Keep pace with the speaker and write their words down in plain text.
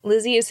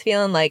Lizzie is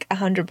feeling like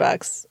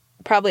 $100.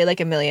 Probably like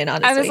 $1 million,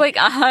 honestly. I was like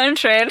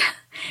 100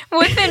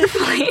 with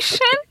inflation.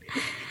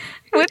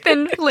 With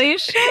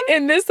inflation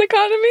in this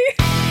economy.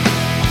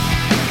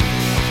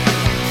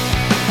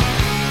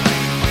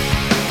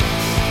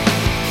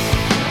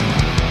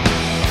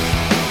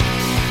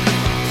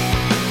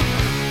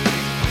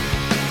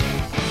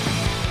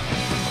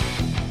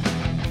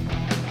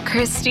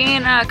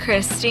 Christina.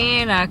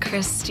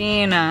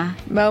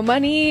 Mo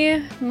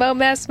money, mo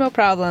mess, mo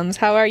problems.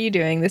 How are you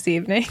doing this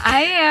evening?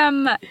 I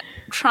am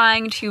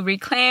trying to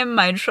reclaim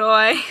my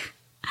joy.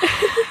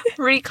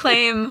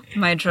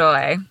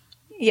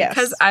 Yes.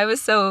 Because I was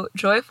so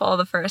joyful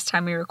the first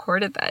time we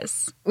recorded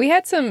this. We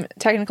had some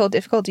technical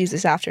difficulties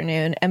this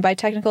afternoon, and by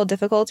technical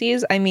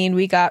difficulties, I mean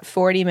we got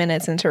 40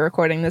 minutes into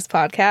recording this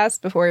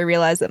podcast before we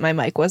realized that my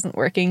mic wasn't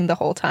working the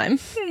whole time.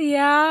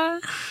 Yeah.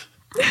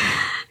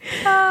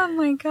 Oh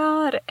my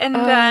God. And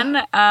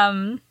then,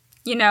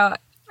 you know,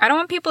 I don't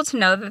want people to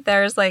know that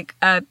there's like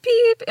a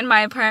beep in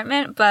my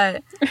apartment,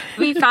 but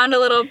we found a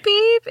little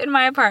beep in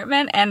my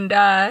apartment, and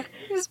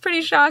it was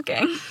pretty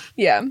shocking.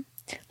 Yeah.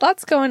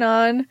 Lots going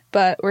on,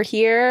 but we're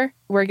here.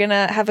 We're going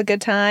to have a good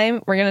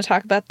time. We're going to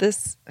talk about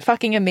this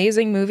fucking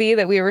amazing movie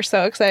that we were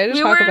so excited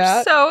to talk about. We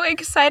were so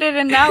excited,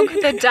 and now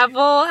the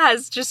devil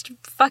has just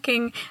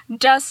fucking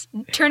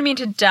turned me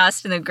into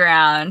dust in the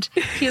ground.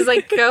 He's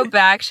like, go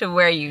back to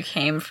where you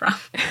came from.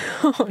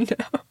 Oh,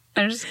 no.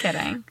 I'm just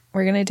kidding.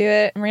 We're going to do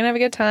it, and we're going to have a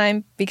good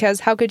time,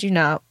 because how could you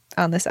not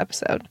on this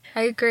episode?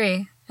 I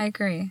agree.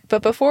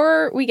 But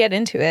before we get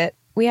into it,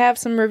 we have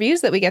some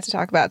reviews that we get to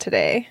talk about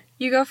today.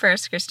 You go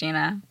first,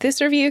 Christina.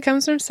 This review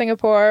comes from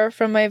Singapore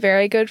from my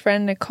very good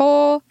friend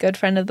Nicole, good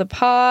friend of the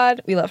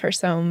pod. We love her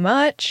so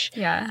much.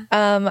 Yeah.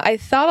 I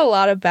thought a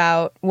lot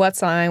about what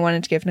song I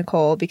wanted to give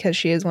Nicole because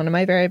she is one of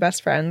my very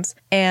best friends.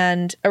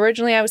 And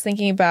originally I was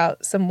thinking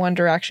about some One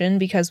Direction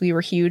because we were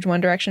huge One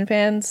Direction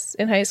fans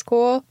in high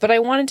school. But I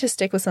wanted to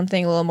stick with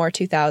something a little more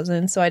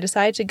 2000. So I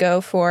decided to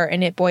go for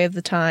an it boy of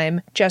the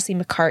time, Jesse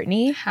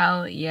McCartney.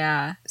 Hell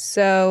yeah.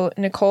 So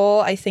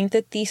Nicole, I think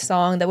that the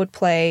song that would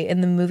play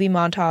in the movie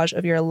montage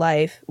of your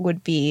life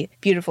would be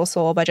Beautiful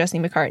Soul by Jesse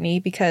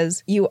McCartney,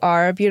 because you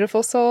are a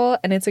beautiful soul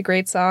and it's a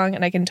great song,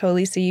 and I can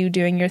totally see you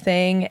doing your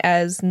thing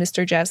as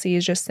Mr. Jesse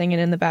is just singing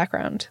in the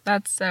background.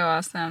 That's so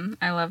awesome.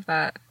 I love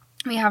that.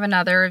 We have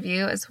another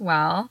review as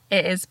well.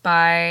 It is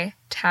by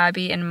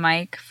Tabby and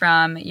Mike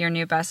from Your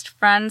New Best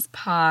Friends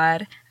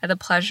pod. I had the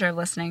pleasure of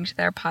listening to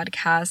their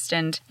podcast,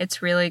 and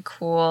it's really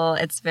cool.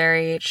 It's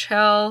very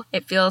chill.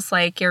 It feels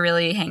like you're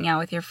really hanging out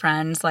with your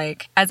friends.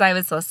 Like, as I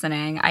was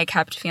listening, I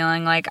kept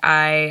feeling like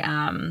I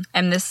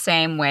am the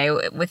same way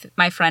with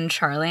my friend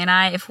Charlie and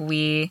I. If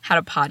we had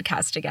a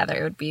podcast together,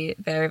 it would be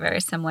very,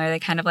 very similar. They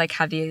kind of like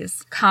have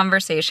these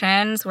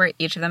conversations where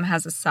each of them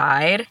has a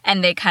side,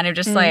 and they kind of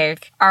just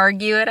like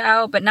argue it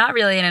out, but not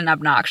really in an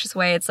obnoxious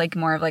way. It's like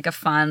more of like a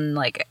fun,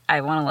 like,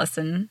 I want to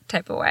listen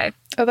type of way.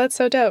 Oh, that's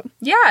so dope.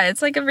 Yeah,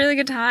 it's like a really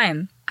good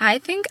time. I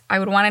think I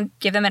would want to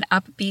give them an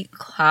upbeat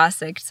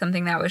classic,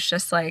 something that was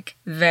just like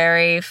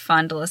very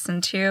fun to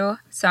listen to.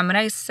 So I'm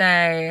gonna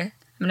say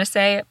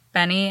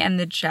Benny and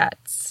the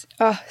Jets.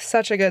 Oh,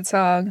 such a good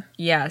song.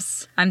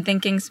 Yes. I'm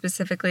thinking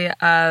specifically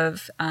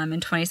of in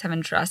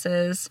 27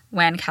 Dresses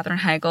when Katherine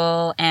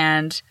Heigl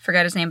and,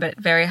 forget his name, but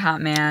very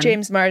hot man,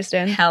 James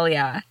Marsden. Hell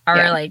yeah.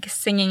 Are like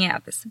singing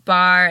at this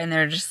bar, and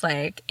they're just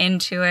like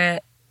into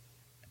it.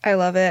 I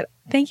love it.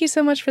 Thank you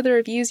so much for the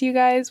reviews, you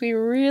guys. We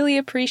really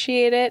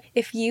appreciate it.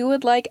 If you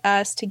would like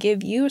us to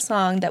give you a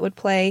song that would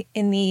play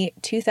in the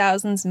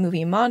 2000s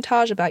movie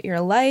montage about your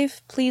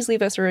life, please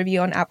leave us a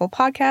review on Apple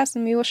Podcasts,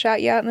 and we will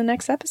shout you out in the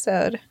next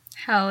episode.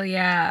 Hell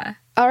yeah.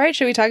 All right,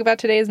 should we talk about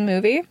today's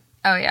movie?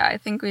 Oh yeah, I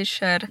think we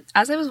should.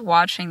 As I was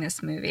watching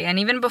this movie, and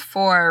even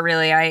before,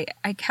 really,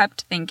 I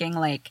kept thinking,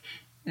 like,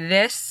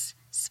 this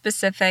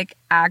specific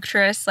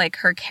actress, like,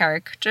 her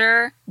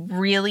character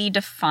really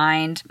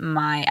defined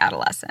my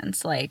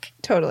adolescence. Like,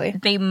 totally.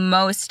 The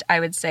most, I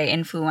would say,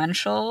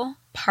 influential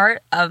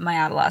part of my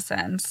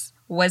adolescence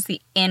was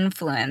the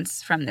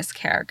influence from this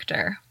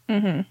character.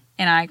 An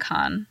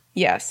icon.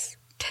 Yes.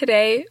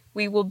 Today,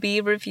 we will be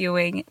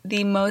reviewing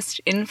the most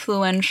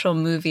influential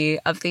movie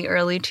of the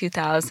early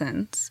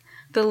 2000s,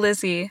 the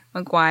Lizzie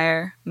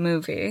McGuire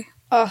movie.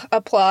 Oh,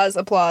 applause,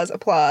 applause,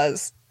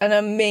 applause. An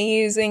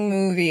amazing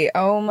movie.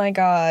 Oh my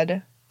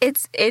God.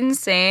 It's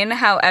insane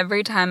how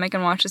every time I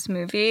can watch this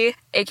movie,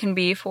 it can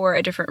be for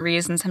a different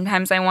reason.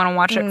 Sometimes I want to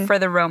watch it for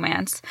the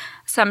romance.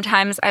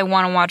 Sometimes I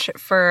want to watch it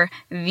for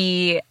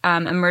the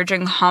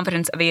emerging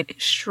confidence of a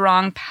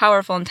strong,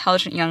 powerful,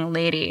 intelligent young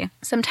lady.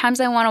 Sometimes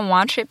I want to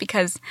watch it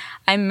because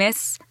I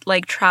miss,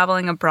 like,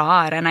 traveling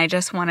abroad, and I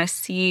just want to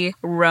see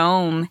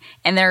Rome,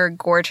 and there are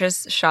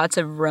gorgeous shots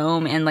of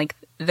Rome and, like,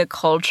 the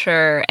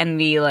culture and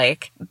the,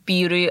 like,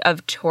 beauty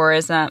of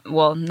tourism.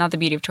 Well, not the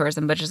beauty of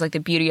tourism, but just, like, the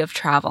beauty of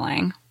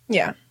traveling.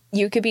 Yeah.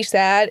 You could be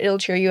sad. It'll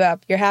cheer you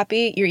up. You're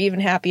happy. You're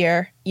even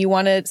happier. You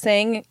want to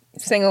sing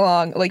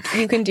along. Like,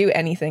 you can do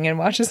anything and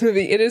watch this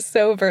movie. It is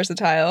so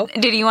versatile.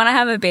 Did you want to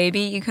have a baby?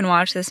 You can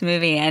watch this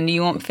movie and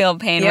you won't feel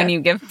pain when you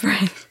give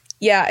birth.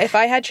 Yeah, if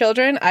I had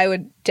children, I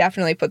would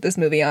definitely put this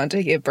movie on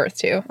to give birth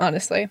to,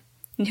 honestly.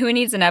 Who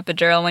needs an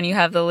epidural when you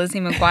have the Lizzie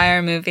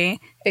McGuire movie?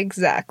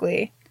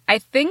 Exactly. I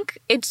think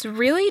it's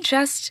really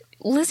just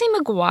Lizzie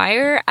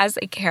McGuire as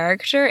a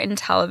character in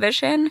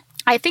television.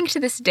 I think to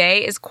this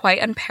day is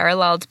quite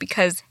unparalleled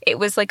because it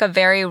was like a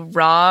very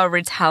raw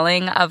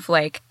retelling of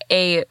like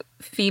a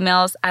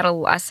female's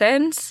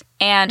adolescence.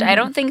 And I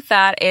don't think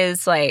that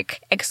is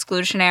like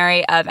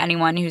exclusionary of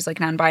anyone who's like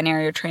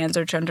non-binary or trans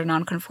or gender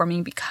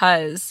non-conforming,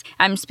 because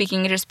I'm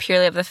speaking just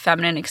purely of the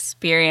feminine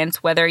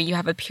experience, whether you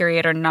have a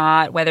period or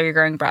not, whether you're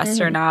growing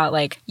breasts or not,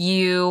 like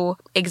you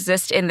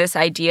exist in this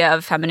idea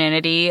of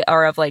femininity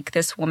or of like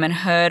this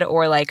womanhood,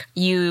 or like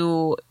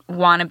you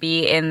want to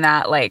be in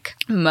that like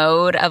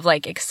mode of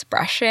like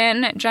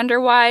expression gender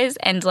wise.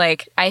 And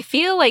like I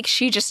feel like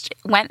she just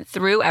went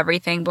through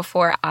everything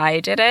before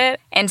I did it.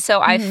 And so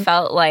I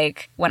felt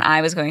like when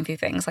I was going through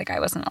things, like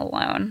I wasn't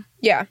alone.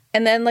 Yeah.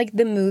 And then like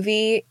the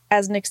movie,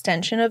 as an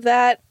extension of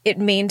that, it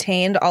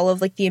maintained all of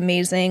like the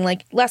amazing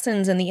like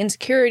lessons and the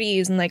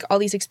insecurities and like all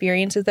these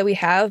experiences that we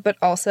have, but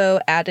also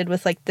added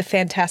with like the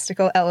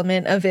fantastical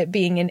element of it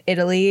being in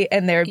Italy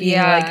and there being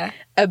like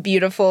a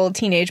beautiful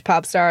teenage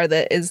pop star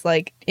that is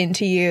like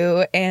into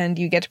you and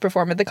you get to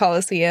perform at the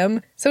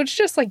Coliseum. So it's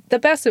just like the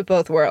best of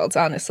both worlds,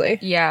 honestly.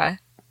 Yeah.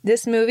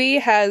 This movie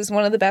has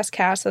one of the best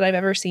casts that I've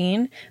ever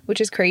seen,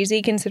 which is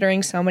crazy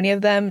considering so many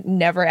of them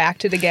never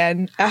acted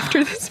again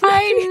after this movie.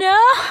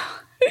 I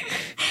know.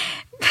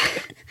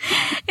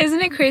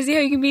 Isn't it crazy how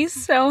you can be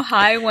so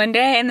high one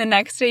day and the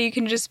next day you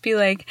can just be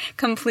like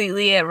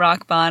completely at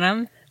rock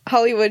bottom?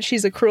 Hollywood,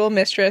 she's a cruel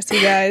mistress,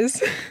 you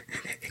guys.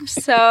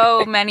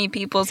 So many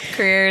people's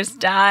careers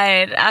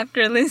died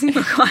after Lizzie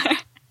McGuire.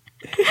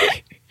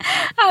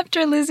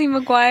 After Lizzie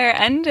McGuire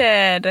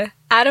ended.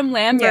 Adam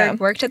Lambert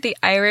worked at the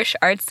Irish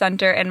Arts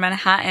Center in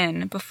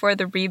Manhattan before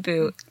the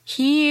reboot.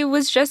 He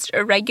was just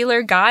a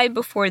regular guy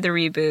before the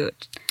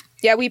reboot.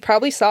 Yeah, we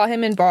probably saw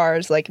him in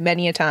bars like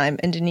many a time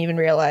and didn't even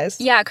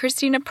realize. Yeah,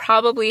 Christina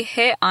probably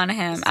hit on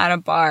him at a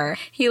bar.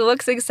 He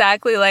looks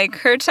exactly like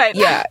her type.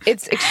 Yeah,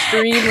 it's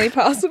extremely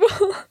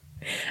possible.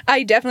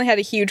 I definitely had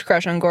a huge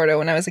crush on Gordo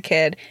when I was a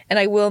kid, and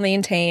I will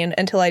maintain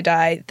until I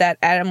die that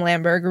Adam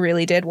Lambert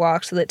really did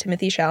walk so that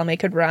Timothée Chalamet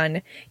could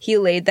run. He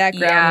laid that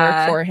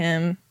groundwork for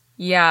him.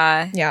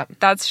 Yeah,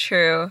 that's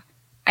true.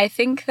 I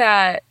think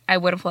that I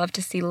would have loved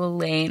to see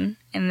Lelaine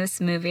in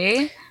this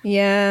movie.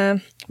 Yeah.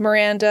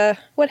 Miranda,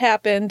 what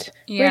happened?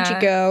 Yeah. Where'd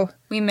you go?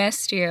 We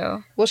missed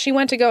you. Well, she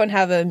went to go and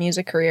have a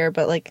music career,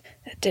 but, like,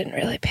 it didn't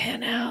really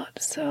pan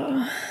out,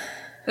 so...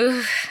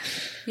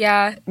 Oof.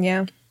 Yeah.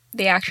 Yeah.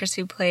 The actress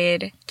who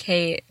played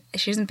Kate,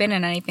 she hasn't been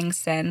in anything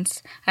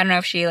since. I don't know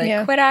if she,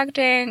 like, quit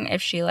acting,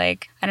 if she,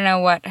 like... I don't know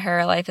what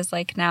her life is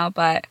like now,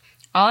 but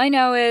all I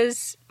know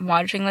is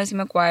watching Lizzie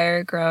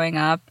McGuire growing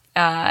up,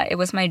 it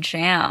was my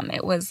jam.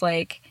 It was,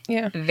 like,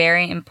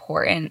 very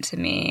important to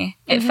me.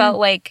 It felt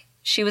like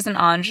she was an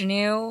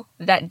ingenue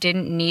that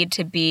didn't need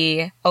to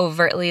be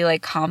overtly,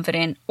 like,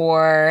 confident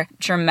or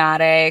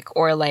dramatic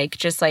or, like,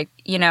 just, like,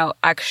 you know,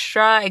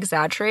 extra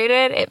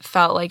exaggerated. It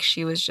felt like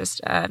she was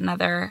just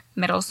another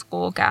middle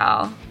school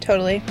gal.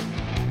 Totally.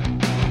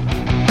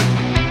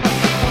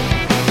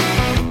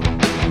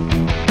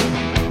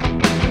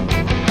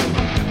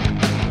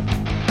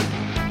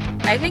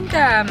 I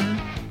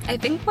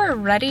think we're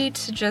ready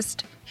to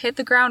just hit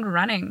the ground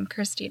running,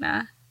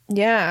 Christina.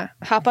 Yeah.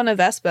 Hop on a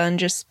Vespa and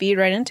just speed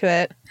right into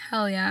it.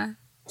 Hell yeah.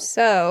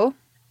 So,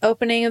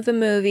 opening of the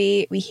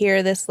movie, we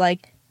hear this,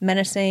 like,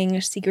 menacing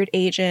secret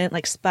agent,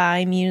 like,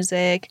 spy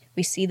music.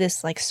 We see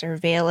this, like,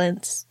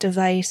 surveillance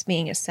device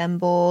being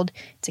assembled.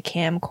 It's a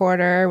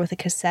camcorder with a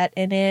cassette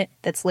in it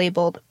that's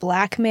labeled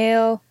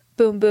blackmail.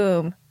 Boom,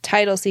 boom.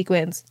 Title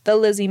sequence, the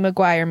Lizzie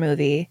McGuire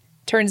movie.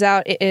 Turns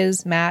out it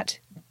is Matt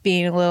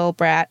being a little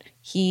brat.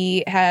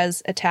 He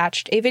has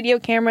attached a video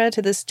camera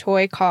to this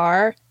toy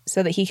car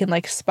so that he can,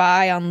 like,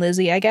 spy on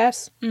Lizzie, I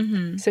guess.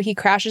 Mm-hmm. So he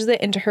crashes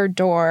it into her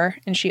door,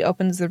 and she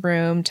opens the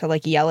room to,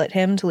 like, yell at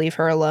him to leave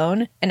her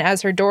alone. And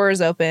as her door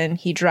is open,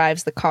 he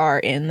drives the car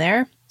in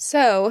there.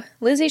 So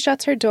Lizzie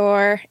shuts her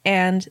door,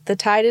 and The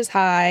Tide is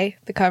High,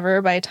 the cover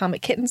by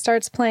Atomic Kitten,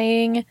 starts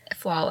playing.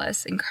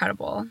 Flawless.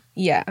 Incredible.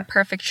 Yeah.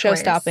 Perfect choice.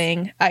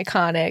 Show-stopping.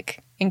 Iconic.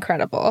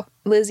 Incredible.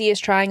 Lizzie is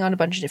trying on a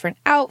bunch of different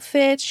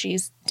outfits.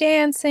 She's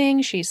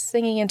dancing. She's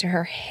singing into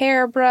her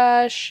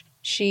hairbrush.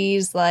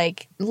 She's,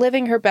 like,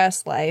 living her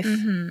best life.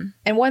 Mm-hmm.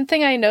 And one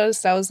thing I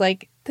noticed, I was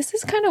like, this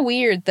is kind of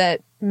weird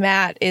that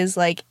Matt is,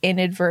 like,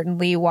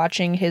 inadvertently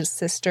watching his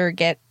sister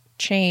get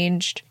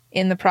changed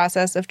in the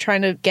process of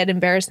trying to get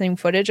embarrassing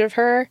footage of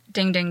her.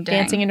 Ding, ding, ding.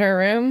 Dancing in her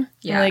room.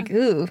 Yeah. I'm like,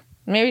 ooh.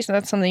 Maybe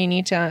that's something you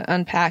need to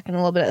unpack in a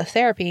little bit of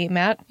therapy,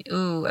 Matt.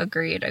 Ooh,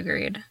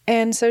 agreed.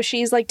 And so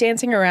she's, like,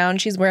 dancing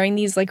around. She's wearing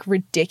these, like,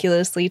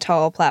 ridiculously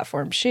tall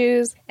platform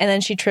shoes. And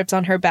then she trips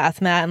on her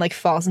bath mat and, like,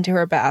 falls into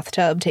her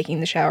bathtub, taking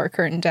the shower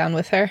curtain down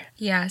with her.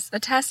 Yes, a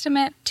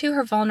testament to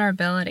her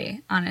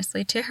vulnerability,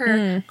 honestly, to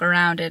her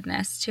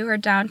groundedness, to her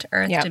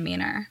down-to-earth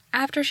demeanor.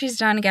 After she's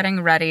done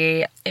getting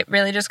ready, it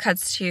really just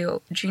cuts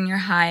to junior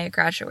high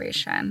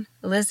graduation.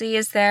 Lizzie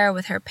is there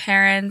with her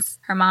parents.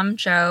 Her mom,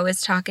 Jo,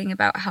 is talking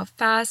about how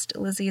fast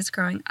Lizzie is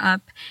growing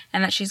up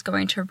and that she's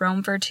going to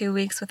Rome for 2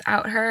 weeks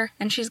without her,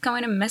 and she's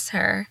going to miss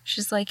her.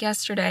 She's like,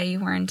 yesterday you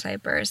were in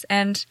diapers.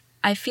 And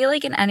I feel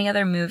like in any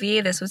other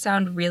movie, this would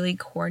sound really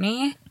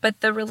corny,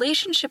 but the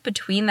relationship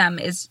between them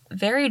is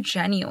very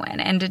genuine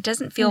and it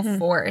doesn't feel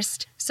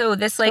forced. So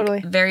this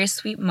very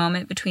sweet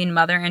moment between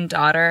mother and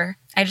daughter,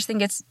 I just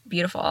think it's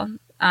beautiful.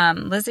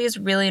 Lizzie is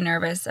really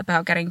nervous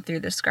about getting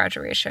through this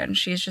graduation.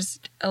 She's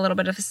just a little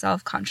bit of a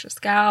self-conscious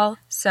gal.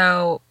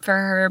 So for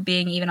her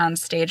being even on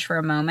stage for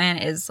a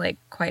moment is like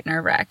quite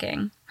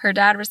nerve-wracking. Her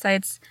dad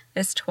recites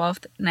this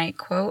 12th night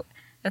quote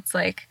that's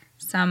like,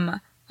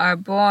 some are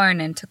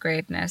born into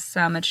greatness,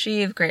 some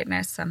achieve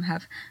greatness, some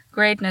have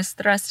greatness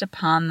thrust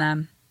upon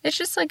them. It's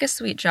just like a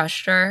sweet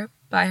gesture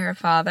by her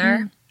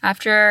father.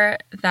 After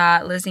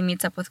that, Lizzie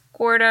meets up with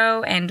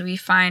Gordo, and we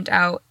find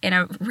out in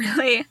a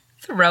really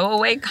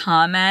throwaway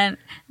comment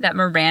that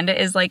Miranda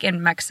is like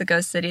in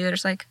Mexico City. They're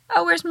just like,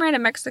 oh, where's Miranda?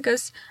 Mexico?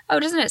 Oh,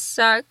 doesn't it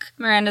suck?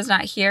 Miranda's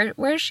not here.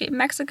 Where is she?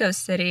 Mexico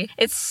City.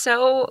 It's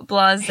so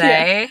blasé.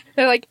 Yeah.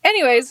 They're like,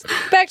 anyways,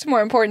 back to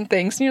more important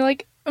things. And you're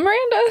like,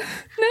 Miranda,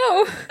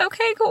 no.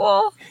 Okay,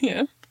 cool.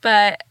 Yeah.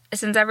 But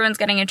since everyone's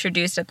getting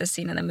introduced at this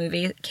scene in the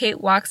movie,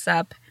 Kate walks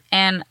up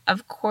and,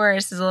 of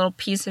course, is a little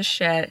piece of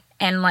shit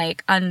and,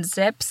 like,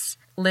 unzips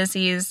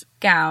Lizzie's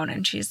gown.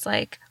 And she's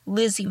like,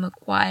 Lizzie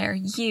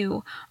McGuire,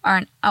 you are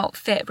an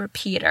outfit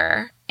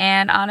repeater.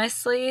 And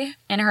honestly,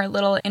 in her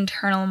little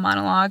internal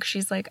monologue,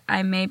 she's like,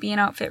 I may be an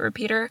outfit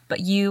repeater, but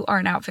you are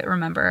an outfit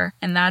rememberer.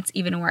 And that's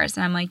even worse.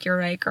 And I'm like, you're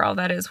right, girl.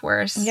 That is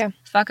worse. Yeah.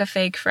 Fuck a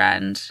fake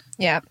friend.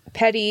 Yeah.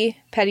 Petty,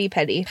 petty,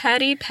 petty.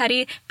 Petty,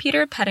 petty.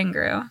 Peter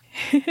Pettigrew.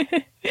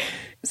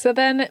 So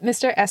then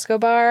Mr.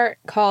 Escobar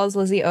calls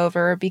Lizzie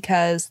over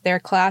because their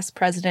class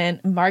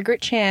president, Margaret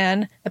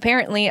Chan,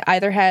 apparently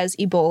either has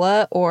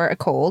Ebola or a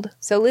cold.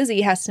 So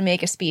Lizzie has to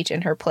make a speech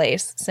in her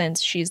place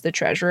since she's the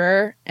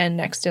treasurer and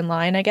next in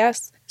line, I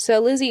guess. So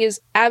Lizzie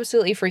is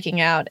absolutely freaking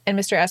out, and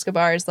Mr.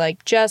 Escobar is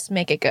like, just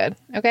make it good,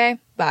 okay?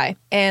 Bye.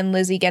 And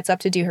Lizzie gets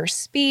up to do her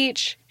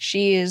speech.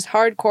 She's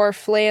hardcore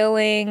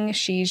flailing.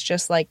 She's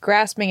just like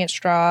grasping at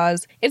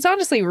straws. It's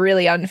honestly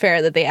really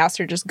unfair that they asked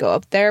her to just go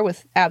up there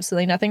with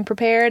absolutely nothing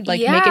prepared. Like,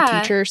 make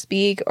a teacher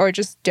speak or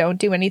just don't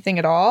do anything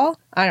at all.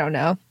 I don't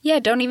know. Yeah,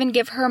 don't even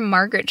give her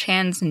Margaret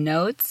Chan's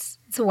notes.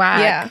 It's whack.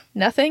 Yeah,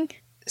 nothing.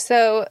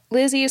 So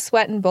Lizzie is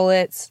sweating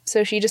bullets,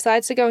 so she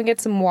decides to go and get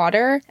some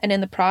water, and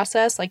in the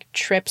process, like,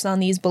 trips on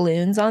these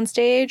balloons on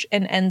stage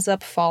and ends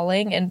up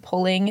falling and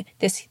pulling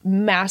this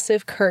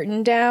massive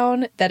curtain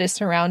down that is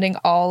surrounding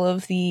all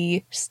of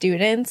the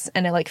students,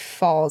 and it, like,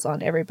 falls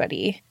on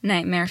everybody.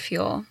 Nightmare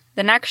fuel.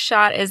 The next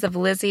shot is of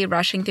Lizzie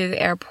rushing through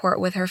the airport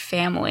with her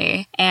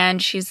family,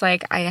 and she's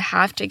like, I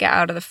have to get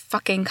out of the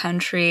fucking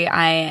country.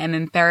 I am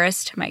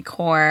embarrassed to my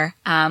core.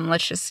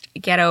 Let's just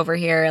get over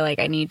here. Like,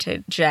 I need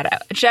to jet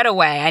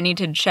away. I need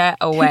to jet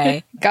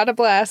away. Got a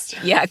blast.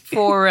 Yeah,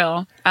 for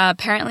real.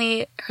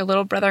 Apparently, her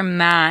little brother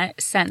Matt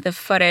sent the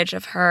footage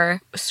of her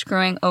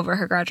screwing over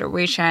her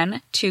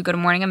graduation to Good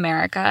Morning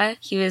America.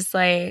 He was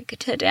like,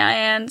 to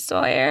Diane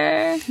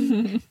Sawyer.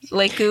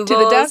 Like, Google's.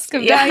 To the desk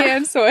of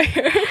Diane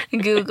Sawyer.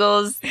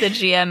 Google's the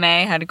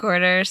GMA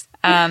headquarters.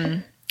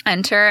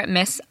 Enter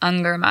Miss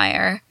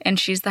Ungermeyer, and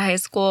she's the high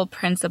school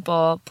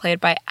principal, played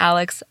by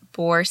Alex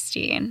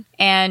Borstein.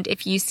 And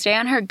if you stay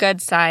on her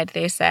good side,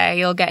 they say,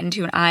 you'll get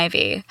into an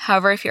Ivy.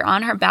 However, if you're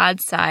on her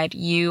bad side,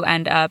 you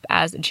end up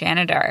as a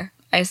janitor.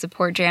 I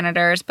support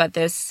janitors, but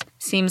this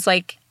seems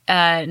like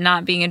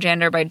not being a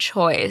janitor by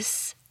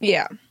choice.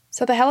 Yeah.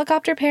 So the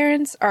helicopter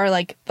parents are,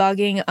 like,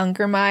 bugging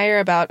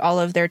Ungermeyer about all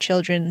of their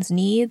children's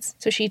needs.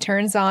 So she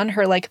turns on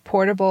her, like,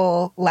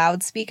 portable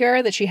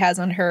loudspeaker that she has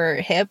on her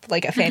hip,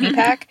 like a fanny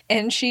pack,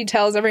 and she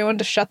tells everyone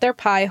to shut their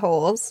pie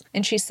holes.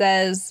 And she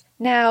says,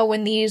 now,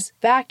 when these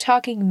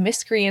back-talking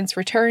miscreants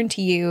return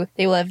to you,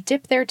 they will have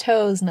dipped their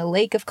toes in a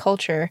lake of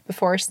culture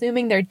before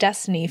assuming their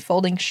destiny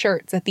folding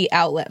shirts at the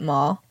outlet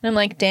mall. And I'm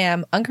like,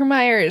 damn,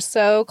 Ungermeyer is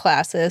so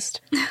classist.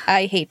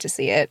 I hate to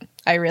see it.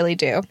 I really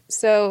do.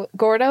 So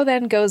Gordo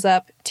then goes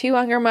up to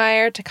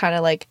Ungermeyer to kind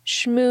of like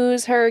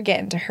schmooze her,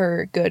 get into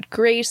her good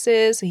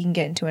graces so he can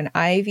get into an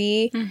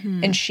Ivy.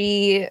 Mm-hmm. And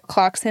she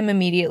clocks him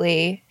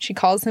immediately. She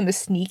calls him a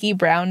sneaky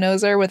brown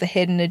noser with a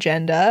hidden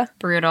agenda.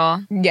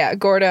 Brutal. Yeah,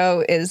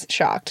 Gordo is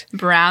shocked.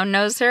 Brown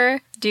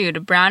noser?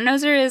 Dude, brown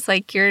noser is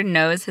like your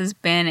nose has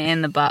been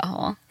in the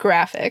butthole.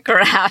 Graphic.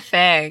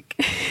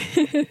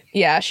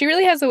 Yeah, she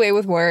really has a way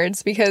with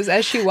words because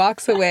as she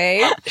walks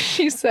away,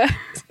 she says,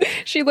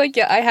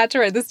 I had to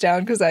write this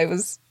down because I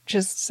was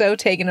just so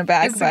taken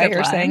aback by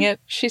her saying it.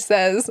 She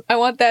says, I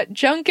want that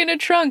junk in a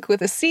trunk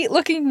with a seat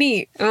looking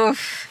neat.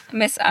 Oof,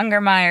 Miss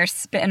Ungermeyer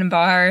spitting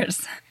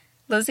bars.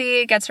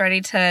 Lizzie gets ready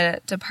to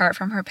depart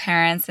from her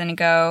parents and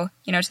go,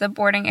 to the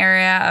boarding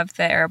area of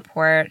the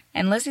airport.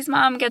 And Lizzie's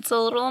mom gets a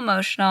little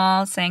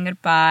emotional, saying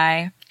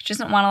goodbye. She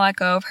doesn't want to let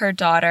go of her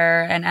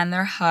daughter and end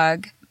their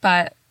hug.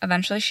 But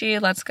eventually she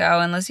lets go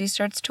and Lizzie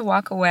starts to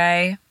walk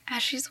away.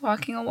 As she's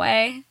walking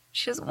away,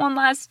 She does one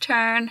last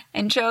turn,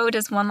 and Joe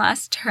does one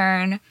last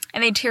turn,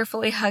 and they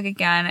tearfully hug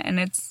again, and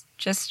it's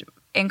just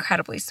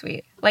incredibly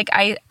sweet. Like,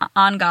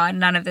 on God,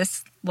 none of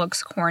this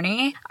looks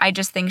corny. I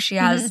just think she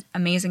has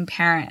amazing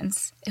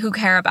parents who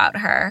care about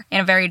her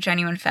in a very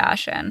genuine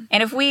fashion.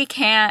 And if we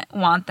can't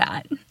want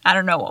that, I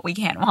don't know what we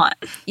can't want.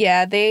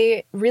 Yeah,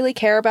 they really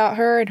care about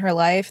her and her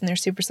life, and they're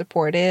super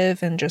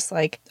supportive and just,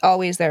 like,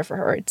 always there for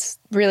her. It's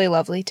really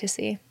lovely to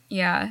see.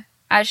 Yeah.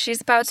 As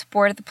she's about to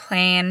board the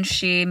plane,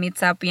 she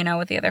meets up,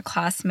 with the other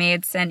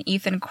classmates, and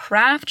Ethan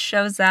Kraft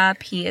shows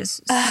up. He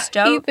is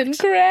stoked. Ethan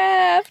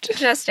Kraft!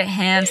 Just a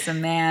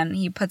handsome man.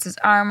 He puts his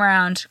arm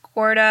around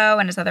Gordo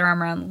and his other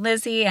arm around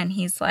Lizzie, and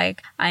he's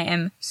like, I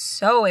am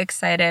so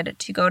excited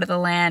to go to the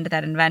land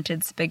that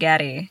invented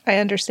spaghetti. I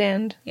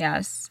understand.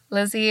 Yes.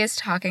 Lizzie is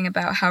talking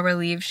about how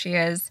relieved she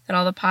is that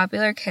all the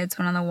popular kids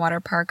went on the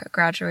water park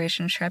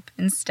graduation trip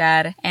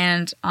instead,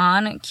 and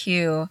on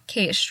cue,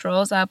 Kate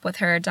strolls up with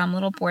her dumb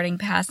little boarding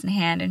pass in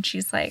hand, and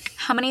she's like,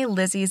 how many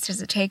Lizzies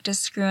does it take to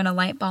screw in a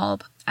light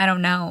bulb? I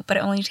don't know, but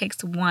it only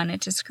takes one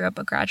to screw up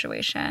a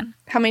graduation.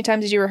 How many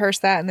times did you rehearse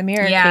that in the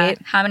mirror, Kate?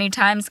 How many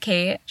times,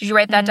 Kate? Did you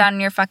write that down in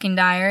your fucking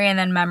diary and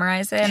then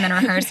memorize it and then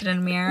rehearse it in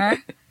a mirror?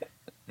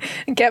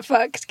 Get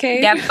fucked,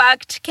 Kate. Get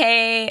fucked,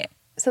 Kate.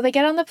 So they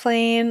get on the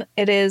plane.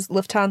 It is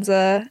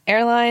Lufthansa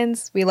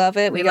Airlines. We love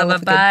it. We love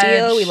love a a good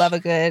deal. We love a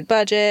good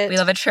budget. We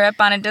love a trip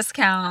on a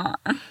discount.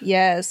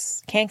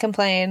 Yes. Can't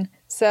complain.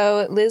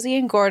 So Lizzie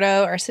and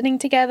Gordo are sitting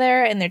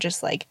together and they're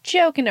just like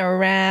joking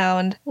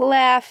around,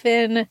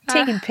 laughing,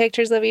 taking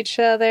pictures of each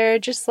other,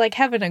 just like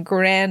having a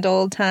grand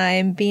old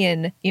time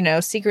being,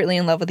 secretly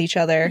in love with each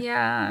other.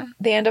 Yeah.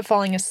 They end up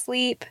falling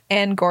asleep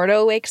and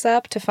Gordo wakes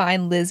up to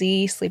find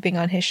Lizzie sleeping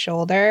on his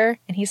shoulder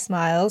and he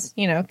smiles,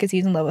 because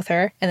he's in love with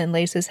her, and then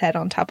lays his head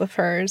on top of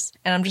hers.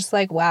 And I'm just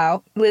like,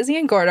 wow, Lizzie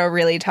and Gordo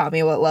really taught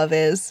me what love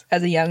is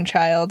as a young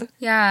child.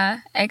 Yeah,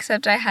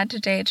 except I had to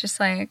date just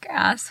like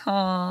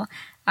asshole.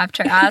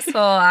 After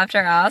asshole, after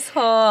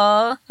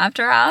asshole,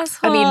 after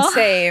asshole. I mean,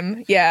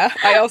 same. Yeah,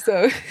 I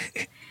also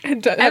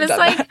I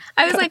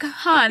was like,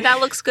 that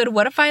looks good.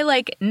 What if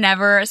I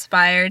never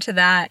aspired to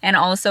that and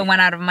also went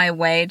out of my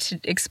way to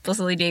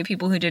explicitly date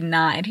people who did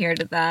not adhere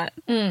to that?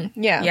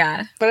 Yeah.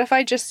 Yeah. But if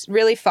I just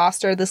really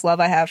foster this love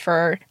I have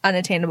for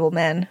unattainable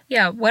men?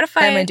 Yeah. What if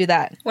I'm going to do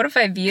that. What if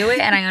I view it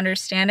and I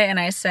understand it and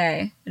I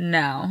say,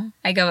 no,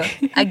 I go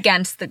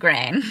against the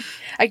grain.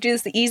 I do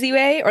this the easy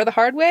way or the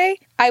hard way.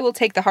 I will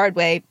take the hard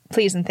way,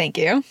 please and thank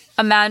you.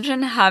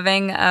 Imagine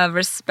having a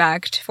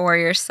respect for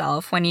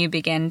yourself when you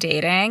begin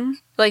dating.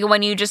 Like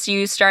when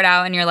you start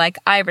out and you're like,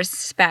 I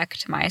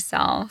respect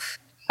myself.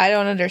 I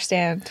don't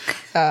understand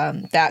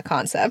that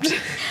concept.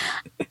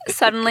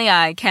 Suddenly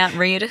I can't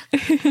read.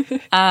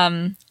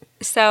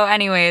 So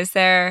anyways,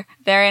 they're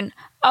in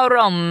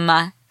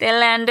Roma. They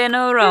land in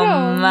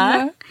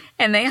Roma.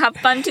 And they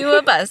hop onto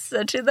a bus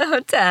to the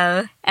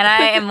hotel. And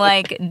I am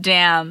like,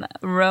 damn,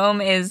 Rome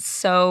is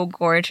so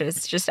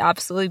gorgeous. Just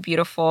absolutely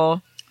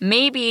beautiful.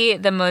 Maybe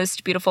the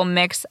most beautiful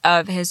mix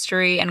of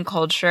history and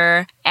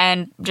culture,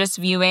 and just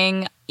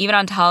viewing, even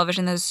on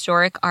television, the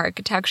historic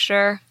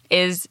architecture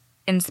is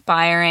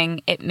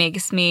inspiring. It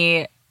makes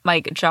me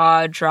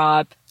jaw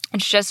drop.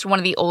 It's just one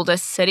of the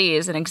oldest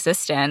cities in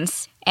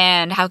existence.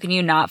 And how can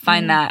you not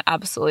find that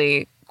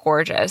absolutely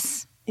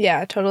gorgeous?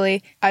 Yeah,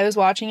 totally. I was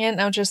watching it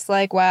and I was just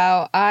like,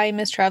 wow, I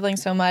miss traveling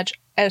so much.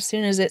 As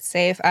soon as it's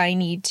safe, I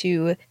need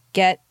to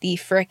get the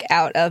frick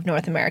out of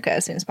North America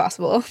as soon as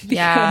possible.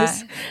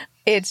 Because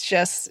it's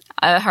just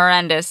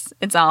horrendous.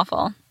 It's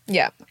awful.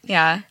 Yeah.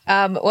 Yeah.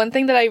 One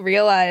thing that I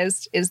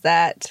realized is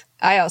that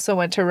I also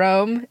went to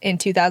Rome in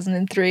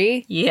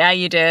 2003. Yeah,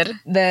 you did.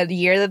 The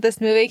year that this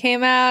movie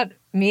came out.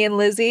 Me and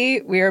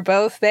Lizzie, we were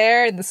both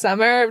there in the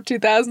summer of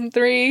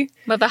 2003.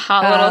 With a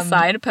hot little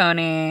side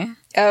pony.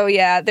 Oh,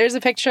 yeah. There's a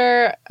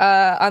picture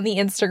on the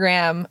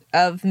Instagram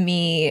of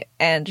me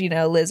and,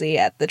 Lizzie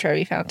at the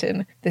Trevi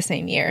Fountain the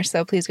same year.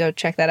 So please go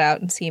check that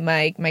out and see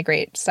my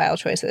great style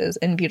choices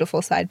and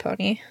beautiful side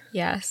pony.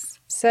 Yes.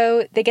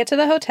 So they get to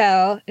the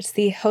hotel. It's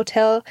the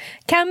Hotel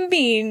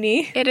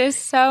Cambini. It is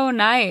so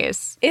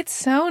nice. It's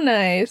so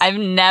nice. I've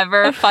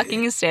never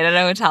fucking stayed at a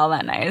hotel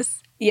that nice.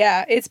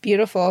 Yeah, it's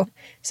beautiful.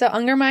 So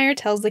Ungermeyer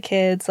tells the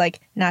kids,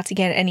 not to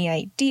get any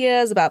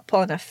ideas about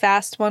pulling a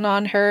fast one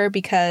on her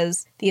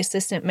because the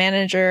assistant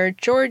manager,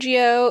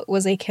 Giorgio,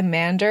 was a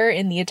commander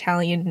in the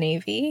Italian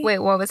Navy. Wait,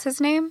 what was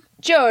his name?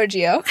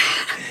 Giorgio.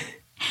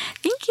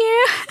 Thank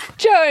you.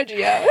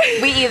 Giorgio.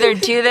 We either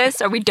do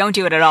this or we don't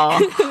do it at all.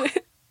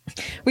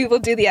 We will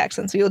do the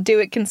accents. We will do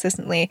it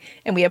consistently,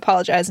 and we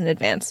apologize in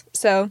advance.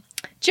 So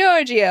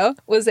Giorgio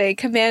was a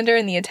commander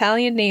in the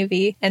Italian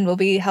Navy and will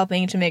be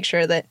helping to make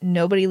sure that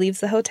nobody leaves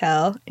the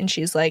hotel. And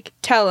she's like,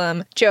 tell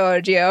him,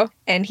 Giorgio.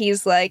 And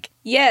he's like,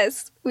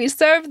 yes, We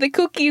serve the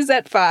cookies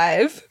at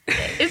 5.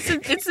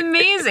 It's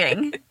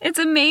amazing. It's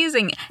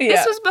amazing. Yeah.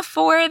 This was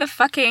before the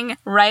fucking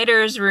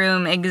writer's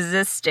room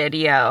existed,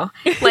 yo.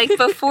 Like,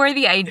 before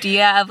the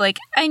idea of, like,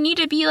 I need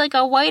to be like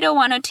a whito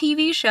on a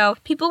TV show.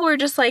 People were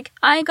just like,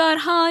 I got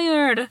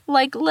hired.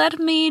 Like, let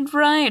me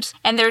write.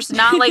 And there's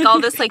not, like,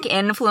 all this, like,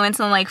 influence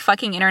on, like,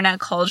 fucking internet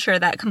culture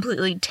that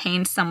completely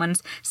taints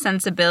someone's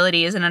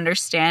sensibilities and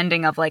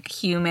understanding of, like,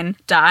 human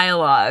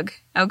dialogue.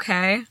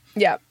 Okay?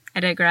 Yeah.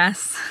 I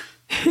digress.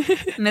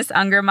 Miss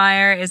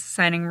Ungermeyer is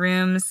assigning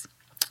rooms.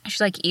 She's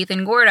like,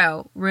 Ethan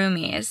Gordo,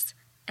 roomies.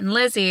 And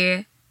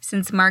Lizzie,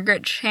 since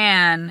Margaret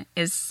Chan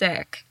is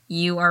sick,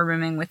 you are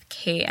rooming with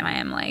Kate. And I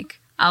am like,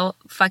 I'll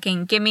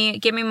fucking give me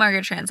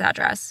Margaret Chan's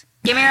address.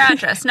 Give me her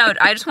address. No,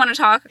 I just want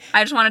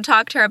to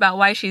talk to her about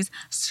why she's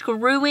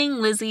screwing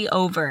Lizzie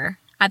over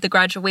at the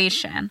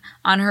graduation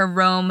on her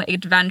Rome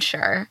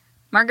adventure.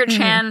 Margaret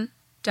Chan,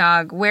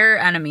 dog, we're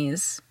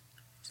enemies.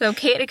 So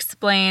Kate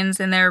explains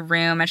in their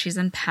room as she's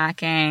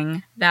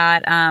unpacking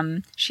that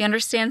she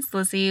understands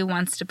Lizzie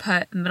wants to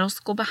put middle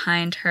school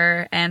behind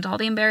her and all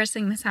the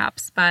embarrassing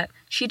mishaps, but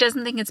she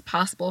doesn't think it's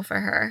possible for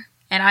her.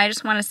 And I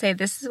just want to say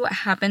this is what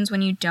happens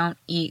when you don't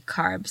eat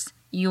carbs.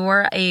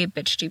 You're a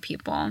bitch to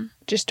people.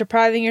 Just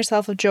depriving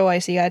yourself of joy,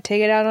 so you gotta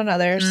take it out on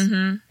others.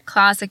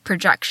 Classic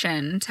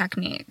projection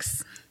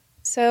techniques.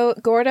 So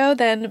Gordo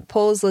then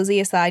pulls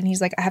Lizzie aside and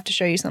he's like, I have to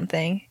show you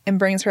something, and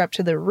brings her up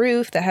to the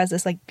roof that has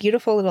this like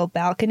beautiful little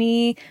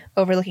balcony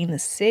overlooking the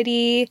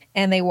city,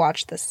 and they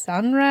watch the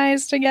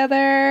sunrise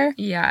together.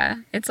 Yeah,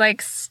 it's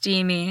like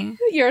steamy.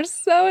 You're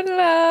so in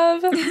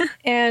love.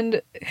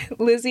 And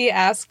Lizzie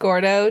asks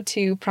Gordo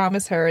to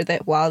promise her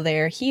that while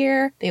they're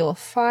here, they will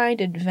find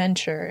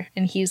adventure.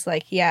 And he's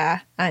like,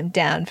 yeah, I'm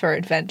down for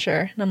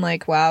adventure. And I'm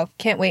like, wow,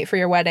 can't wait for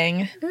your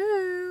wedding.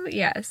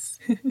 Yes.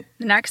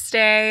 The next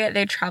day,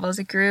 they travel as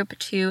a group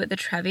to the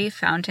Trevi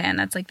Fountain.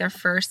 That's like their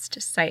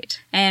first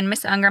site. And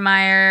Miss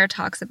Ungermeyer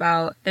talks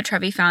about the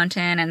Trevi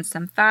Fountain and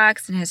some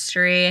facts and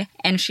history.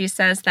 And she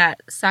says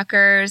that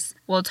suckers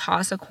will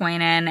toss a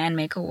coin in and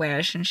make a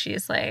wish. And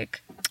she's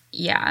like,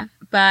 yeah.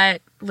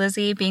 But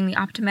Lizzie, being the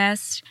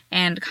optimist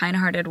and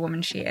kind-hearted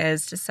woman she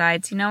is,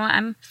 decides, you know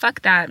what,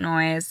 fuck that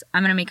noise.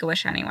 I'm going to make a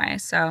wish anyway.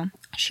 So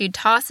she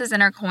tosses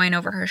in her coin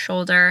over her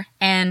shoulder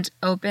and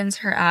opens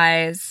her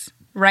eyes.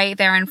 Right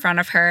there in front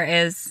of her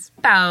is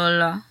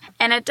Paolo,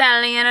 an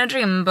Italian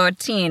dreamboat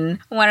teen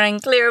wearing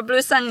clear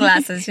blue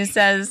sunglasses who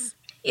says,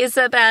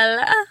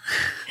 Isabella.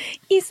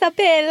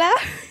 Isabella.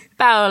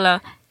 Paolo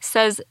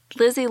says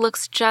Lizzie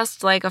looks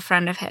just like a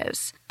friend of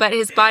his, but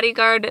his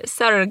bodyguard,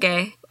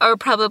 Sergei, or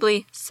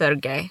probably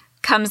Sergei,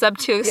 comes up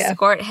to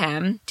escort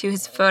him to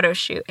his photo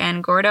shoot,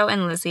 and Gordo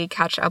and Lizzie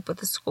catch up with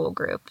the school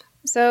group.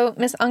 So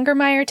Miss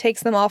Ungermeyer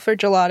takes them all for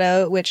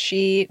gelato, which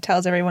she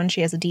tells everyone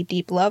she has a deep,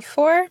 deep love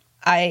for.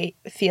 I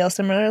feel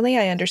similarly.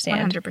 I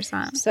understand.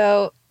 100%.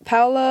 So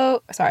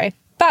Paolo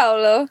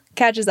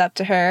catches up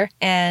to her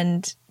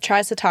and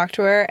tries to talk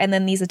to her. And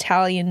then these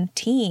Italian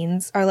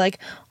teens are like,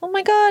 oh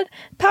my God,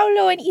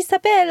 Paolo and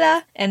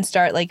Isabella, and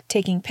start like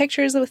taking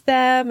pictures with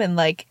them and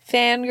like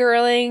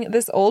fangirling.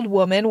 This old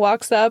woman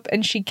walks up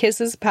and she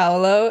kisses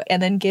Paolo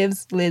and then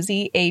gives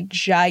Lizzie a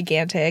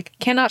gigantic,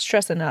 cannot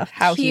stress enough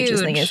how huge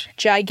this thing is,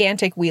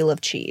 gigantic wheel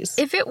of cheese.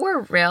 If it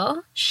were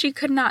real, she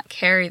could not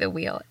carry the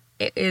wheel.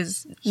 It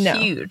is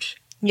huge.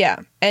 Yeah.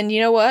 And you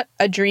know what?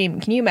 A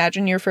dream. Can you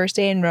imagine your first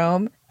day in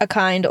Rome? A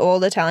kind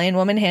old Italian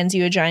woman hands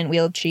you a giant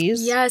wheel of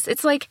cheese. Yes.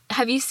 It's like,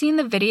 have you seen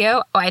the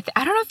video? Oh, I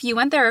don't know if you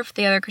went there or if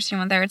the other Christian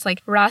went there. It's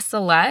like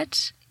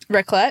Raclette.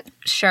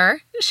 Sure.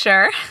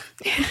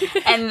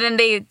 And then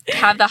they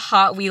have the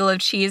hot wheel of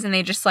cheese and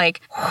they just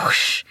like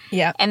whoosh.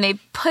 Yeah. And they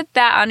put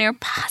that on your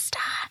pasta.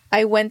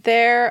 I went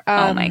there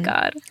oh my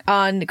God.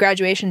 On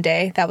graduation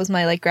day. That was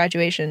my like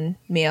graduation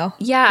meal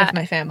with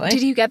my family.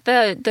 Did you get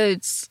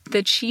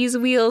the cheese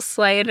wheel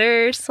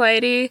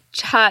slidey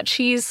hot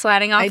cheese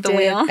sliding off the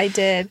wheel? I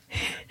did.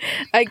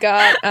 I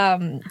got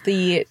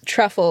the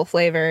truffle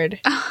flavored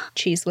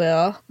cheese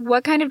wheel.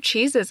 What kind of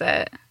cheese is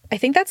it? I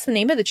think that's the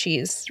name of the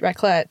cheese,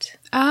 raclette.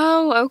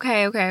 Oh,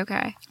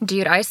 okay.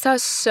 Dude, I saw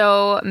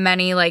so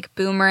many like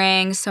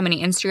boomerangs, so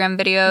many Instagram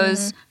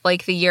videos,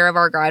 like the year of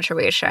our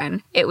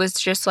graduation. It was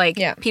just like,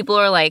 people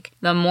are like,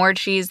 the more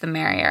cheese, the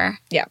merrier.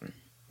 Yeah.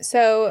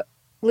 So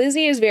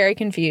Lizzie is very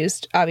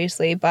confused,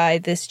 obviously, by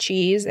this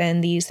cheese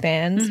and these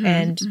fans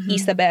and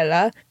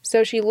Isabella.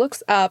 So she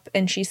looks up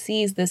and she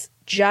sees this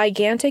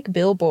gigantic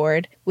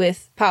billboard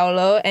with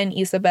Paolo and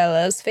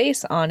Isabella's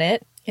face on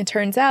it. It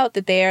turns out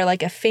that they are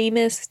like a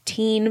famous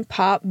teen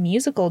pop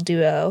musical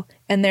duo.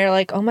 And they're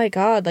like, oh my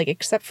God, like,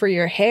 except for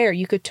your hair,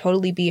 you could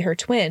totally be her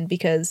twin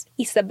because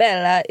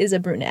Isabella is a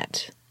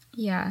brunette.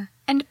 Yeah.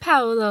 And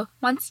Paolo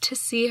wants to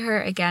see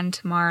her again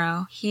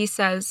tomorrow. He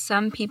says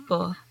some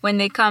people, when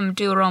they come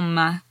to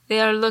Roma, they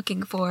are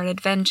looking for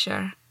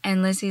adventure.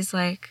 And Lizzie's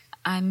like,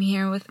 I'm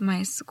here with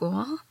my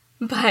school,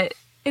 but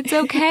it's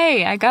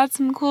okay. I got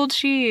some cool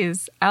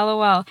cheese.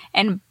 LOL.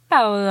 And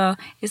Paolo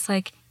is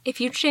like, if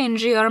you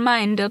change your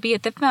mind, I'll be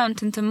at the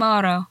fountain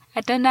tomorrow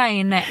at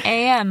 9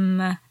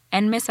 a.m.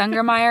 And Miss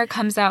Ungermeyer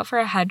comes out for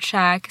a head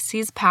check,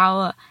 sees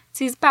Paolo,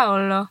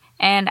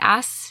 and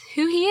asks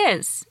who he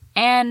is.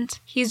 And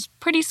he's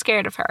pretty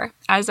scared of her,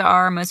 as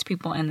are most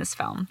people in this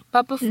film.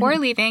 But before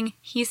leaving,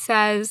 he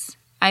says,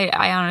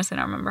 I honestly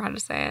don't remember how to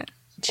say it.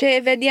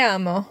 Ci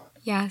vediamo.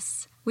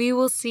 Yes, we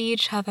will see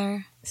each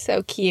other.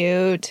 So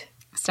cute.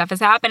 Stuff is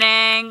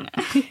happening.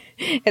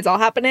 It's all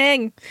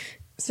happening.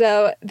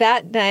 So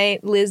that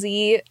night,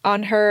 Lizzie,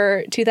 on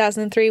her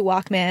 2003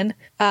 Walkman,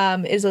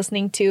 is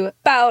listening to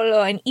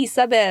Paolo and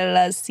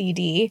Isabella's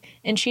CD.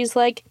 And she's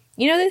like,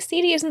 you know, this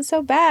CD isn't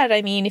so bad.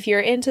 I mean, if you're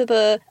into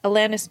the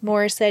Alanis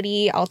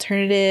Morissette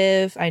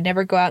alternative, I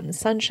never go out in the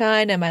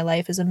sunshine and my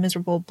life is a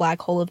miserable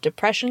black hole of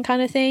depression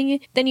kind of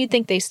thing, then you'd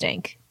think they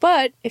stink.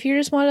 But if you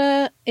just want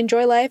to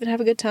enjoy life and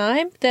have a good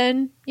time,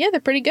 then yeah, they're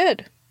pretty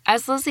good.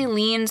 As Lizzie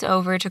leans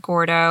over to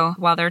Gordo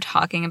while they're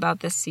talking about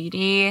the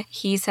CD,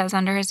 he says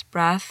under his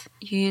breath,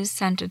 "You use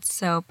scented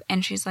soap."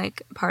 And she's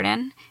like,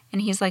 "Pardon?"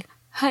 And he's like,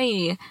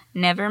 "Hey,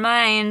 never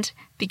mind,"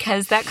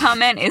 because that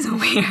comment is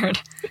weird.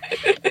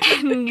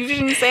 And you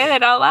shouldn't say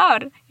that out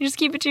loud. You just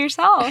keep it to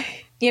yourself.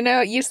 You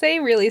know, you say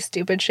really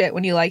stupid shit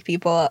when you like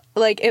people.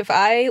 Like, if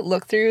I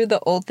look through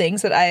the old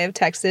things that I have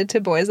texted to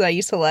boys that I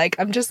used to like,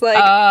 I'm just like,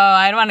 oh,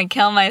 I'd want to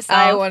kill myself.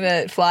 I want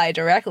to fly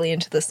directly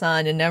into the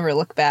sun and never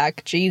look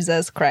back.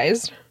 Jesus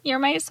Christ. You're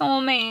my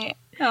soulmate.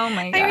 Oh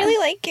my God. I really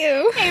like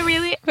you.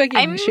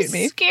 I'm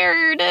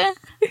scared.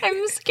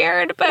 I'm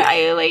scared, but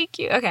I like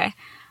you. Okay.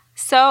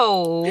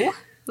 So,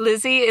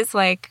 Lizzie is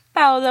like,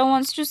 Paolo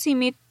wants to see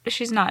me.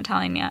 She's not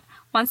telling yet.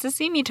 Wants to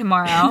see me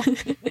tomorrow.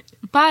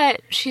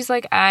 But she's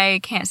like,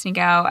 I can't sneak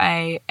out.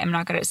 I am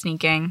not good at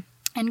sneaking.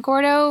 And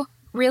Gordo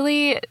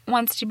really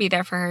wants to be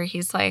there for her.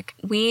 He's like,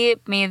 we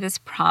made this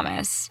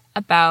promise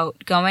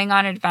about going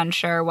on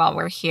adventure while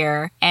we're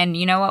here. And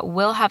you know what?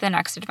 We'll have the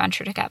next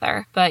adventure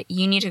together. But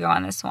you need to go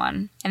on this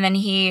one. And then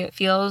he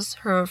feels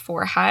her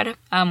forehead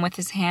with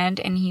his hand.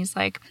 And he's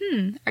like,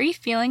 are you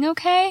feeling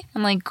okay?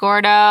 I'm like,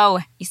 Gordo,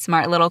 you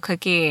smart little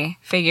cookie.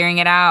 Figuring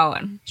it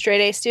out.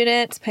 Straight A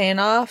student. It's paying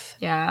off.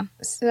 Yeah.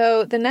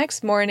 So the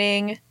next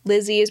morning,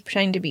 Lizzie is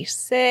pretending to be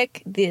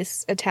sick.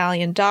 This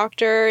Italian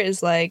doctor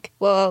is like,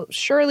 well,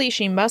 surely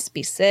she must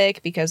be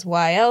sick because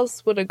why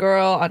else would a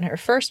girl on her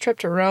first trip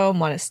to Rome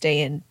want to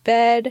stay in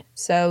bed?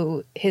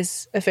 So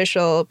his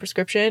official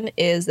prescription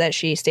is that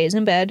she stays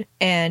in bed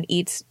and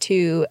eats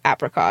 2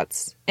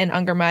 apricots. And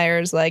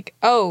Ungermeyer's like,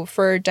 oh,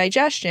 for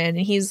digestion.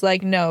 And he's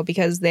like, no,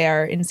 because they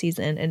are in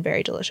season and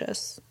very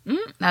delicious.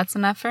 That's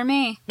enough for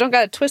me. Don't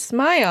gotta twist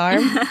my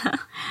arm.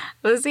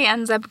 Lizzie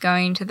ends up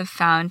going to the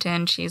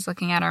fountain. She's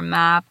looking at her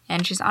map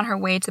and she's on her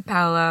way to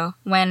Paolo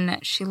when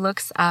she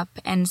looks up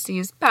and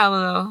sees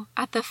Paolo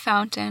at the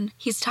fountain.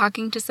 He's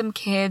talking to some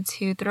kids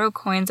who throw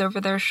coins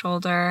over their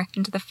shoulder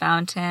into the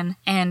fountain,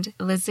 and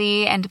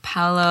Lizzie and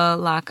Paolo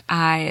lock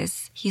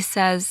eyes. He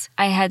says,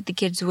 I had the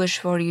kids wish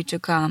for you to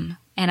come.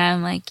 And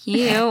I'm like,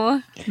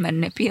 you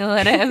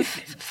manipulative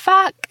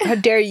fuck. How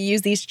dare you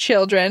use these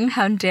children?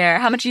 How dare.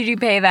 How much did you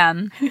pay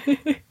them?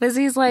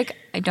 Lizzie's like,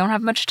 I don't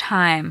have much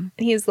time.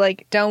 He's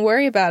like, don't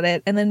worry about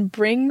it. And then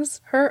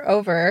brings her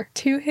over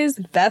to his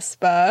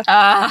Vespa.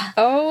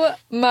 Oh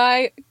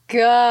my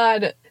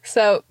God.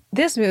 So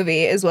this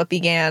movie is what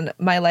began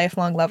my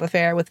lifelong love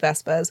affair with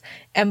Vespas.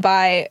 And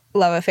by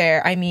love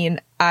affair, I mean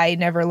I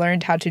never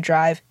learned how to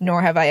drive,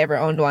 nor have I ever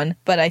owned one.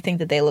 But I think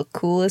that they look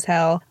cool as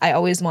hell. I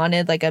always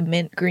wanted like a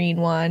mint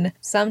green one.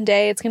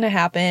 Someday it's going to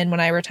happen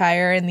when I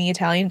retire in the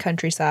Italian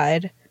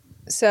countryside.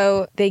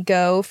 So they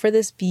go for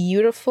this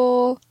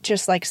beautiful,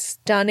 just like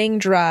stunning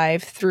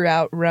drive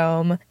throughout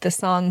Rome. The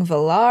song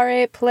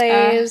Volare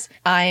plays.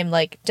 I'm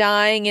like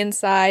dying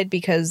inside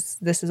because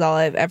this is all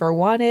I've ever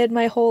wanted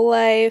my whole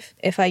life.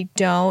 If I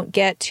don't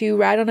get to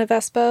ride on a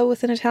Vespa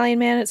with an Italian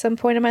man at some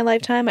point in my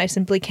lifetime, I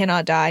simply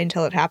cannot die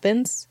until it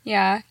happens.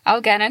 Yeah,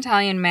 I'll get an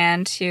Italian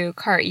man to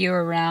cart you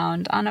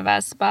around on a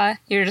Vespa.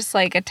 You're just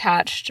like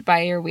attached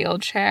by your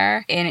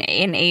wheelchair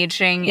in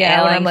aging.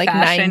 Yeah, when I'm like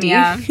fashion. 90.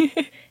 Yeah.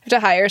 To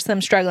hire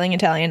some struggling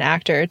Italian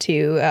actor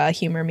to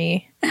humor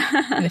me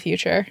in the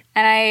future.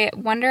 And I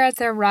wonder, as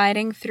they're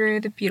riding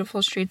through the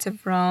beautiful streets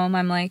of Rome,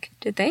 I'm like,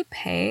 did they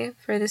pay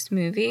for this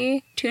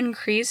movie to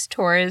increase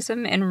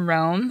tourism in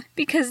Rome?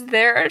 Because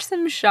there are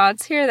some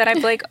shots here that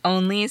I've like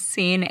only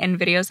seen in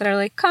videos that are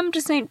like, come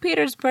to St.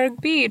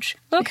 Petersburg Beach.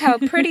 Look how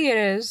pretty it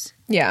is.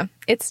 Yeah,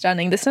 it's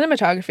stunning. The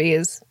cinematography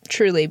is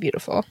truly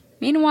beautiful.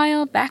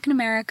 Meanwhile, back in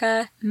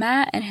America,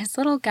 Matt and his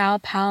little gal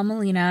pal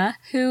Melina,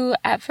 who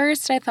at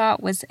first I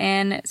thought was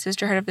in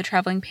Sisterhood of the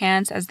Traveling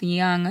Pants as the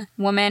young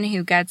woman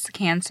who gets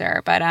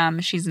cancer, but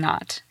she's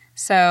not.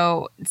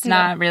 So it's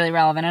not really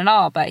relevant at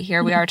all, but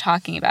here we are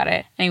talking about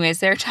it.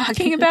 Anyways, they're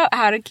talking about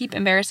how to keep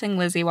embarrassing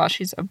Lizzie while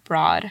she's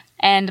abroad.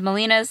 And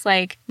Melina's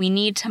like, we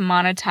need to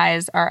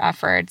monetize our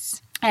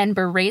efforts. And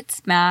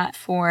berates Matt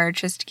for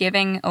just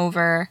giving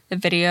over the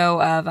video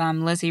of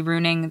Lizzie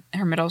ruining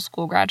her middle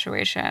school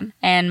graduation.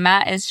 And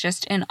Matt is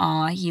just in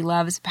awe. He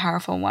loves a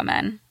powerful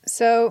woman.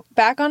 So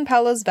back on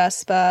Paolo's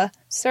Vespa,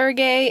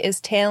 Sergei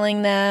is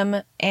tailing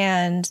them,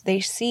 and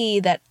they see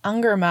that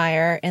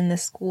Ungermeyer and the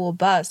school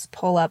bus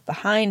pull up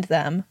behind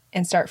them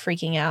and start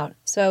freaking out.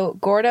 So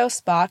Gordo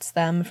spots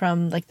them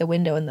from like the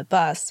window in the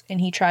bus, and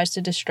he tries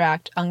to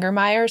distract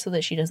Ungermeyer so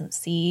that she doesn't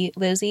see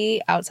Lizzie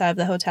outside of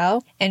the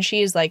hotel. And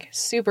she is like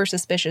super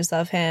suspicious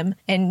of him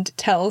and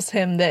tells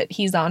him that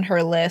he's on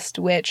her list,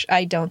 which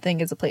I don't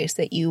think is a place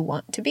that you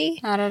want to be.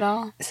 Not at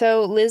all.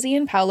 So Lizzie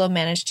and Paolo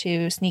manage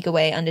to sneak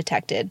away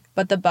undetected,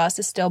 but the bus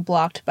is still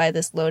blocked by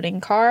this loading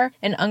car,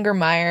 and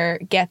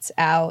Ungermeyer gets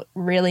out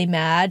really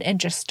mad and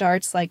just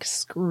starts like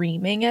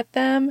screaming at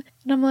them.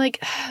 And I'm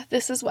like,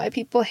 this is why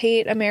people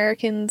hate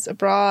Americans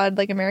abroad,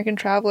 like American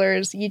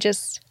travelers. You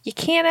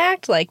can't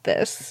act like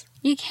this.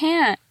 You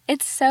can't.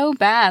 It's so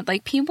bad.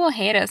 Like, people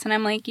hate us, and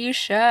I'm like, you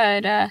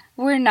should.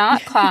 We're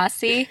not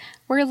classy.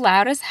 We're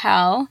loud as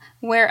hell.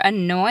 We're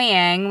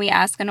annoying. We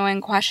ask annoying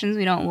questions.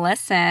 We don't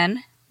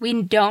listen.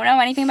 We don't know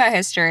anything about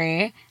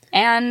history.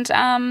 And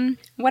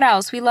what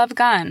else? We love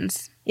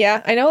guns.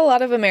 Yeah, I know a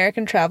lot of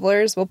American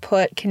travelers will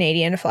put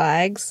Canadian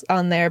flags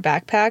on their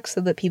backpacks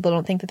so that people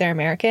don't think that they're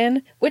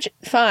American, which,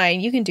 fine,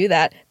 you can do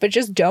that, but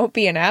just don't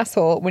be an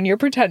asshole when you're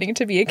pretending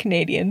to be a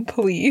Canadian,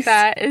 please.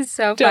 That is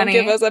so funny.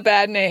 Don't give us a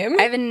bad name.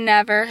 I've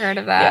never heard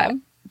of that. Yeah.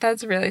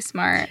 That's really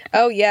smart.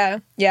 Oh, yeah.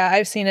 Yeah,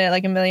 I've seen it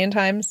like a million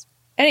times.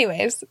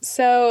 Anyways,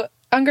 so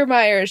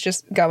Ungermeyer is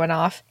just going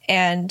off,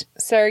 and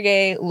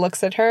Sergei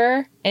looks at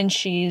her, and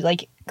she,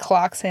 like,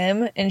 clocks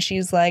him, and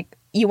she's like,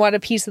 you want a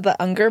piece of the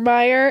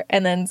Ungermeyer?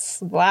 And then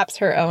slaps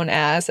her own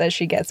ass as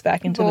she gets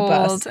back into the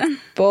bus.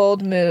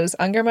 Bold moves.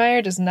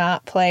 Ungermeyer does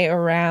not play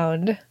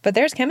around. But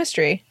there's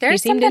chemistry.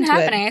 There's something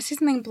happening. I see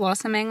something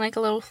blossoming like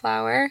a little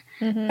flower.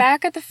 Mm-hmm.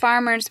 Back at the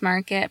farmer's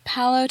market,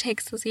 Paolo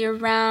takes Lizzie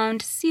around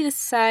to see the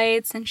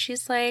sights, and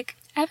she's like,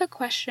 I have a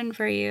question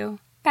for you.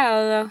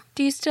 Paolo,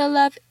 do you still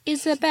love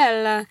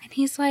Isabella? And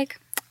he's like,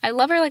 I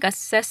love her like a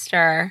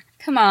sister.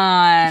 Come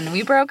on,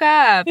 we broke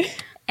up.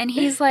 And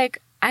he's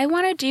like, I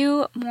want to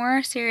do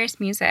more serious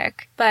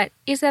music, but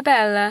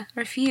Isabella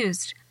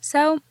refused.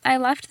 So I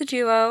left the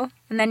duo,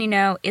 and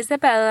then,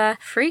 Isabella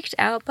freaked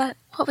out, but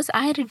what was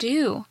I to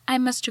do? I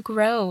must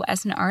grow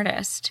as an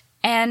artist.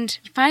 And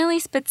he finally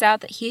spits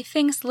out that he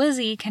thinks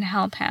Lizzie can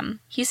help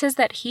him. He says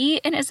that he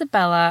and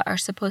Isabella are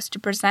supposed to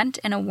present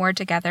an award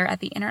together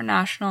at the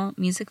International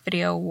Music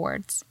Video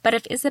Awards. But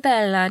if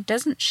Isabella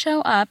doesn't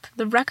show up,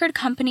 the record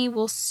company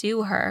will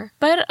sue her.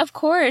 But of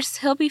course,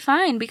 he'll be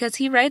fine because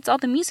he writes all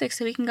the music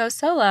so he can go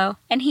solo.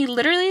 And he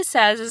literally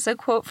says, as a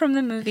quote from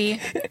the movie,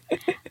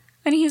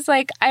 when he's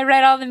like, I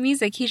write all the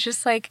music, he's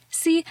just like,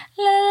 see,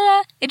 la la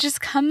la, it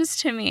just comes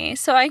to me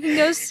so I can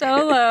go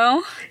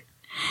solo.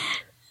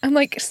 I'm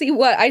like, see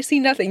what? I see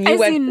nothing. I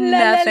see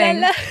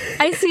nothing.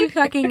 I see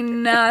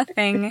fucking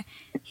nothing.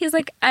 He's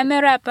like, I'm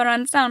a rapper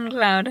on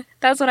SoundCloud.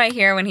 That's what I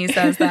hear when he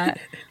says that.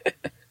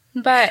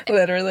 But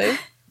literally.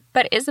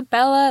 But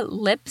Isabella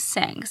lip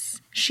syncs.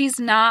 She's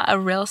not a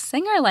real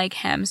singer like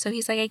him, so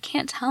he's like, I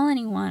can't tell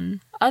anyone.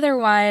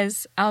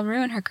 Otherwise, I'll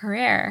ruin her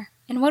career.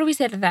 And what do we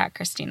say to that,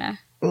 Christina?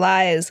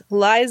 Lies.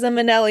 Liza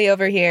Minnelli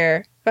over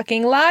here.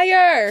 Fucking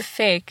liar.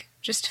 Fake.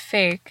 Just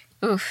fake.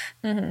 Oof.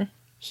 Mm-hmm.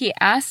 He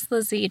asks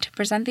Lizzie to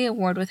present the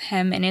award with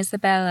him in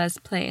Isabella's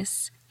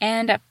place.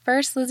 And at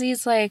first,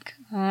 Lizzie's like,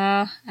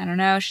 oh, I don't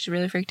know, she's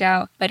really freaked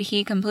out. But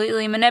he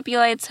completely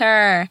manipulates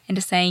her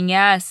into saying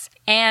yes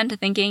and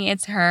thinking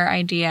it's her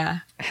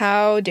idea.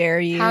 How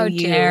dare you, How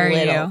dare you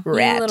little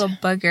rat. You little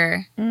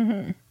booger.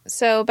 Mm-hmm.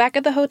 So back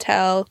at the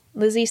hotel,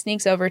 Lizzie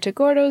sneaks over to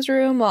Gordo's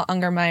room while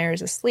Ungermeyer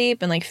is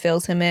asleep and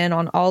fills him in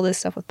on all this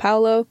stuff with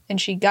Paolo.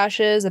 And she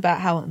gushes about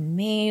how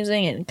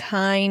amazing and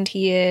kind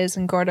he is.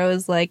 And Gordo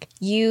is like,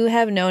 you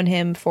have known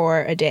him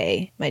for a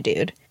day, my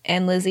dude.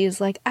 And Lizzie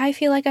is like, I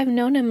feel like I've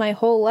known him my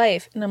whole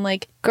life. And I'm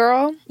like,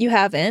 girl, you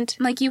haven't.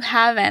 Like, you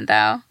haven't,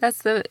 though.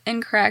 That's the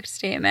incorrect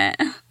statement.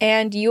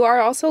 And you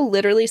are also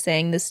literally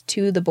saying this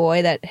to the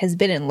boy that has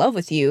been in love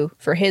with you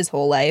for his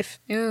whole life.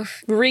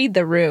 Oof. Read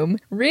the room.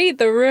 Read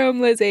the room,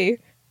 Lizzie.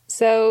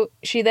 So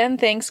she then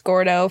thanks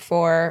Gordo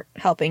for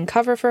helping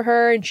cover for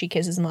her, and she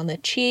kisses him on the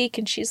cheek,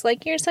 and she's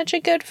like, you're such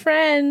a good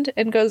friend,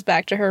 and goes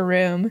back to her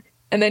room.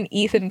 And then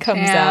Ethan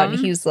comes out, and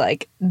he's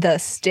like, the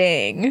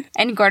sting.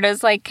 And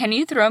Gordo's like, can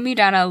you throw me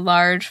down a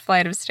large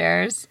flight of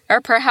stairs? Or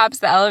perhaps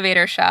the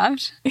elevator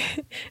shaft?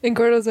 And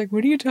Gordo's like,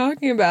 what are you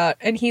talking about?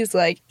 And he's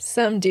like,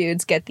 some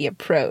dudes get the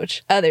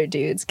approach. Other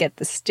dudes get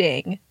the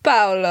sting.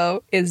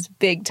 Paolo is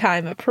big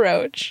time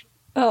approach.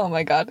 Oh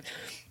my God.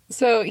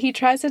 So he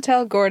tries to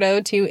tell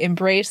Gordo to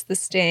embrace the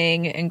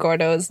sting, and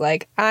Gordo is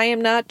like, I am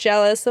not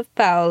jealous of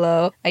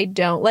Paolo. I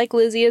don't like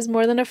Lizzie as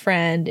more than a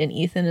friend. And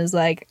Ethan is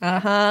like,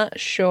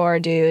 sure,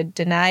 dude.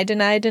 Deny,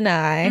 deny,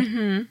 deny.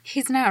 Mm-hmm.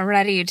 He's not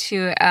ready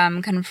to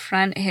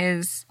confront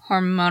his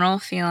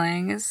hormonal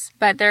feelings,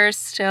 but there's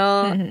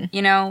still,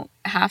 you know,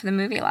 half the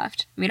movie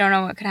left. We don't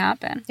know what could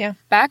happen. Yeah.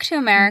 Back to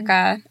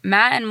America,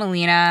 Matt and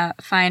Melina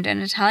find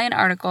an Italian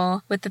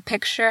article with the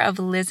picture of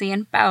Lizzie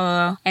and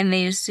Paolo, and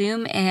they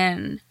zoom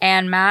in.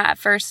 And Matt at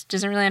first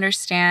doesn't really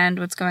understand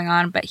what's going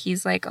on, but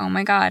he's like, oh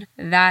my God,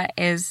 that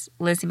is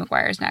Lizzie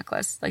McGuire's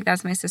necklace. Like,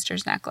 that's my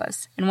sister's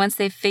necklace. And once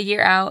they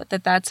figure out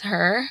that that's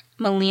her,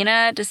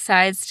 Melina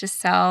decides to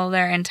sell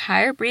their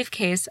entire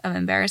briefcase of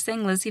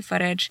embarrassing Lizzie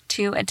footage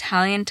to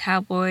Italian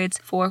tabloids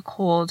for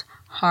cold,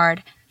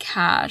 hard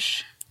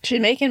cash. She's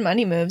making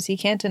money moves. You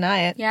can't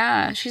deny it.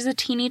 Yeah, she's a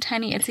teeny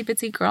tiny itsy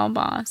bitsy girl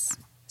boss.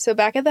 So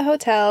back at the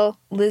hotel,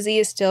 Lizzie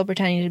is still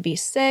pretending to be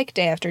sick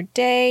day after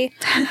day.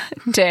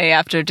 Day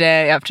after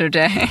day after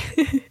day.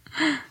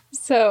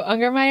 So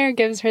Ungermeyer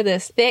gives her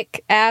this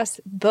thick-ass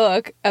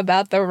book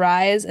about the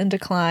rise and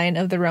decline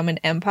of the Roman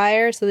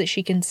Empire so that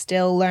she can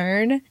still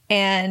learn,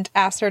 and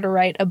asks her to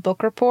write a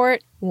book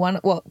report.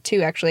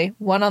 Two actually.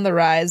 One on the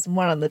rise,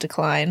 one on the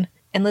decline.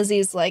 And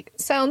Lizzie's like,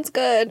 sounds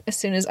good. As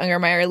soon as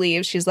Ungermeyer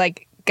leaves, she's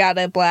like,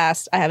 gotta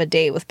blast. I have a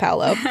date with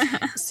Paolo.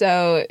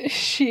 So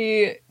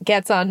she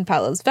gets on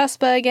Paolo's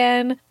Vespa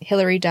again.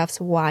 Hilary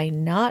Duff's Why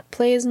Not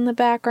plays in the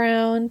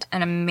background.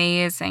 An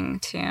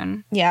amazing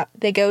tune. Yeah,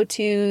 they go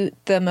to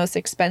the most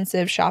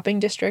expensive shopping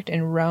district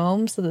in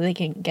Rome so that they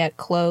can get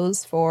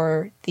clothes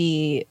for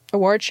the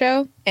award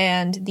show.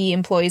 And the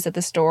employees at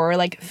the store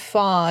like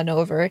fawn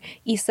over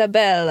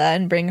Isabella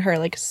and bring her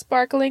like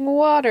sparkling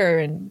water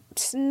and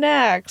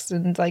snacks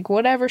and like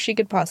whatever she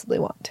could possibly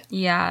want.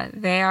 Yeah,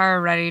 they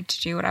are ready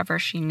to do whatever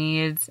she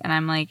needs. And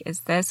I'm like,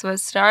 is this what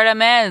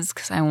stardom is?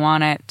 Because I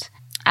want it.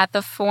 At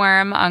the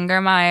Forum,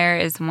 Ungermeyer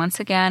is once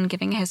again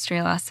giving a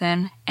history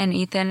lesson, and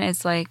Ethan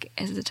is like,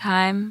 is it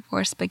time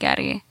for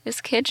spaghetti? This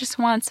kid just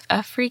wants a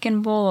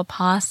freaking bowl of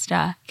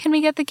pasta. Can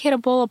we get the kid a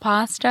bowl of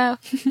pasta?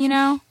 You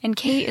know? And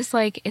Kate is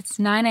like, it's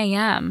 9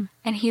 a.m.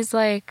 And he's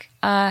like,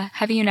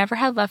 have you never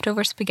had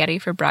leftover spaghetti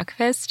for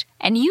breakfast?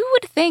 And you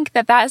would think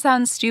that that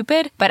sounds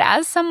stupid, but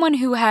as someone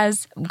who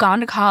has gone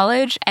to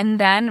college and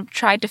then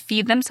tried to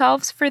feed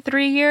themselves for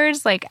 3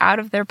 years, like out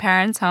of their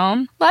parents'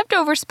 home,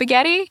 leftover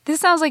spaghetti? This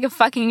sounds like a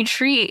fucking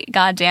treat,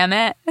 god damn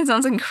it. It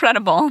sounds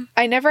incredible.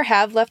 I never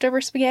have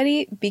leftover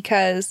spaghetti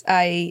because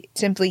I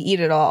simply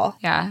eat it all.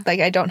 Yeah. Like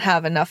I don't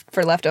have enough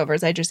for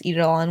leftovers. I just eat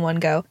it all in one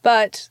go.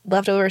 But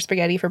leftover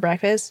spaghetti for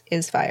breakfast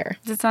is fire.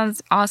 That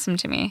sounds awesome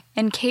to me.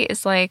 And Kate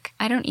is like,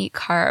 I don't eat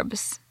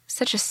carbs.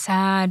 Such a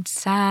sad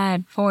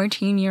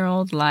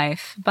 14-year-old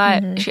life.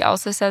 But she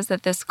also says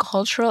that this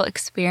cultural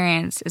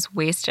experience is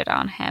wasted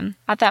on him.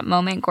 At that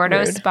moment,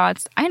 Gordo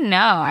spots, I know,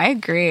 I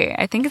agree.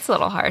 I think it's a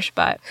little harsh,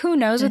 but who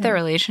knows what their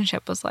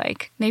relationship was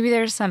like? Maybe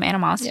there's some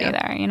animosity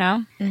there, you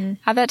know?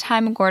 At that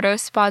time, Gordo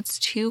spots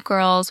two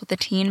girls with a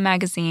teen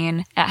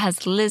magazine that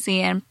has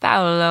Lizzie and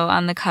Paolo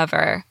on the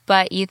cover.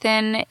 But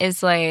Ethan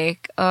is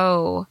like,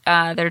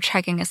 they're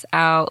checking us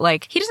out.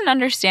 Like, he doesn't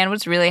understand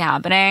what's really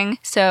happening.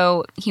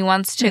 So he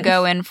wants to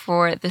go in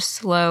for the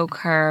slow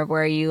curve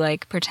where you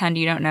like pretend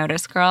you don't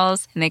notice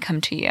girls and they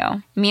come to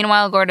you.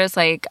 Meanwhile, Gordo's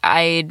like,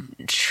 I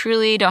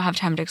truly don't have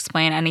time to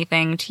explain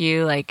anything to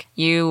you. Like,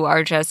 you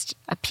are just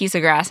a piece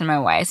of grass in my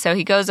way. So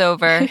he goes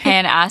over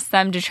and asks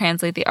them to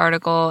translate the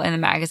article in the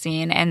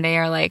magazine. And they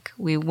are like,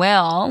 we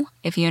will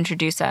if you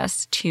introduce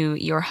us to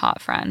your hot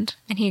friend.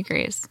 And he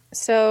agrees.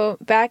 So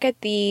back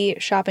at the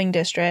shopping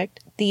district,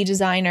 the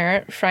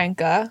designer,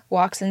 Franca,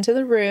 walks into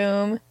the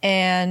room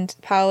and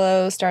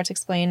Paolo starts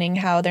explaining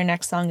how their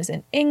next song is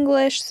in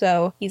English,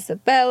 so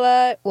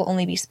Isabella will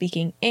only be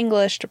speaking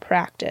English to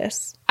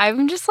practice.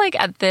 I'm just like,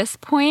 at this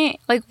point,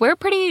 like, we're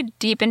pretty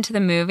deep into the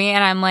movie,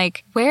 and I'm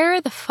like,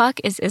 where the fuck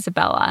is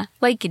Isabella?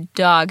 Like,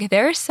 dog,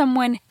 there's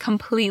someone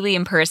completely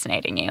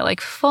impersonating you, like,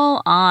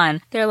 full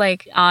on. They're,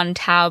 like, on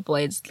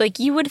tabloids. Like,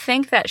 you would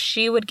think that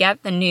she would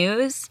get the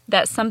news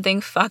that something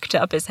fucked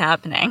up is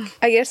happening.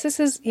 I guess this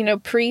is,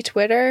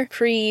 pre-Twitter,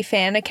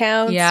 pre-fan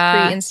accounts,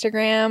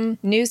 pre-Instagram.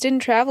 News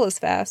didn't travel as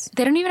fast.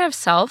 They don't even have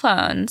cell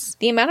phones.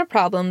 The amount of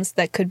problems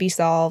that could be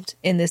solved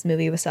in this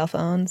movie with cell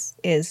phones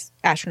is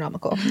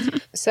astronomical.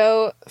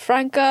 So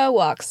Franca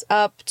walks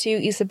up to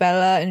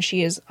Isabella and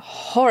she is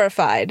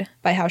horrified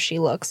by how she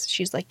looks.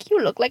 She's like,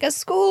 you look like a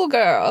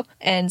schoolgirl,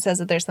 and says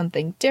that there's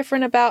something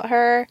different about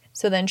her.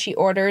 So then she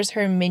orders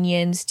her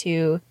minions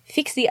to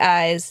fix the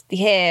eyes, the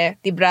hair,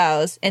 the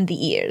brows, and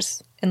the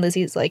ears. And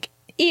Lizzie's like,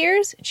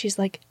 ears? And she's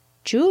like,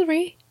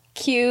 jewelry.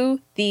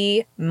 Cue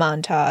the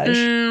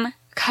montage.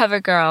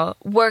 Cover girl,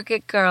 work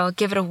it girl,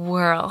 give it a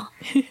whirl.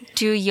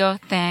 Do your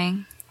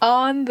thing.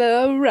 On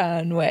the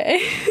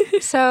runway.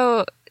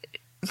 So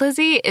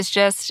Lizzie is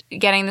just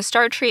getting the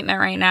start treatment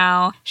right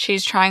now.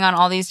 She's trying on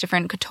all these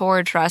different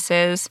couture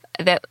dresses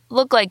that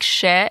look like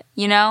shit,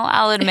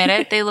 I'll admit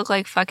it. They look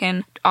like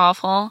fucking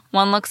awful.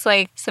 One looks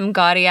like some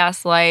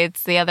gaudy-ass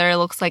lights. The other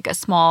looks like a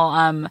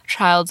small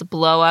child's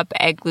blow-up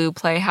egg glue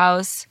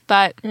playhouse.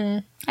 But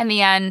In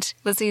the end,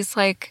 Lizzie's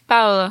like,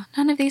 Paolo,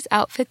 none of these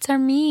outfits are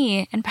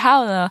me. And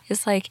Paolo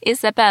is like,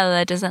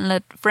 Isabella doesn't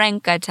let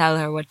Franca tell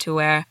her what to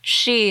wear.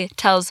 She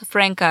tells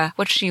Franca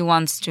what she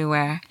wants to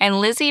wear. And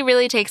Lizzie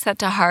really takes that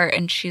to heart,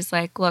 and she's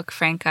like, look,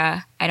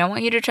 Franca, I don't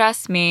want you to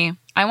trust me.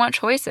 I want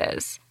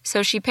choices.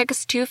 So she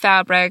picks 2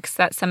 fabrics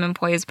that some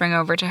employees bring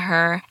over to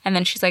her. And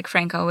then she's like,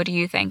 Franca, what do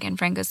you think? And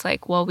Franca's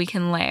like, well, we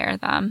can layer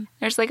them.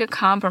 There's like a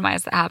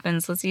compromise that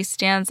happens. Lizzie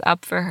stands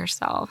up for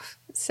herself.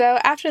 So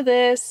after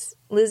this,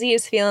 Lizzie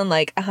is feeling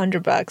like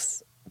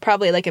 $100,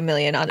 probably like $1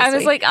 million, honestly. I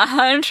was like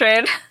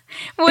 100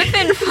 with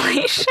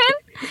inflation.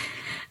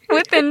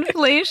 With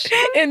inflation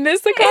in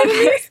this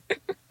economy.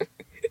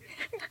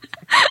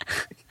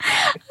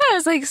 I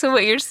was like, so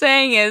what you're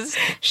saying is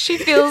she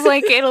feels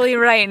like Italy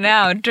right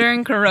now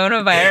during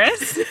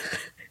coronavirus.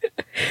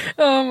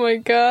 Oh my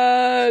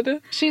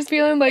god, she's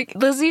feeling like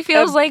Lizzie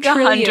feels like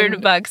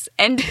 $100,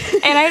 and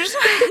I just.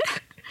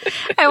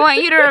 I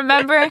want you to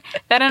remember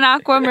that in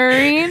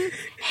Aquamarine,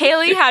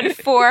 Haley had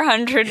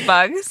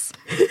 $400.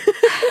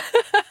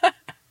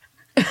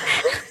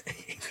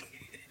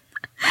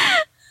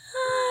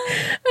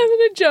 I'm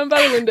gonna jump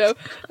out the window.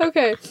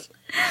 Okay.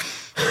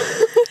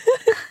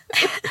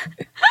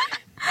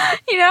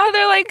 You know how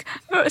they're like,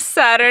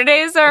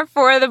 Saturdays are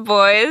for the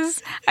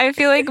boys? I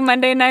feel like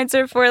Monday nights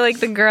are for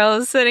like the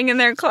girls sitting in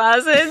their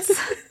closets,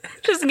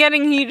 just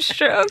getting heat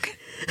stroke.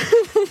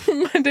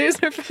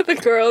 Mondays are for the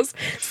girls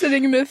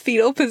sitting in the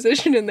fetal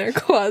position in their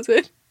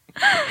closet.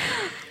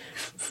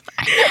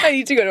 I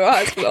need to go to a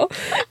hospital.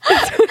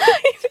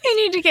 I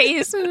need to get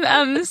you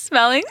some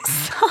smelling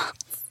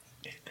salts.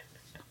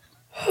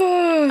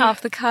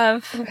 Off the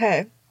cuff.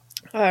 Okay.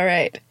 All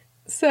right.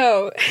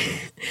 So,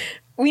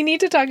 we need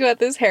to talk about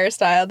this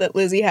hairstyle that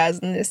Lizzie has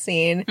in this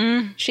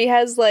scene. She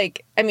has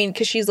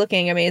because she's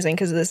looking amazing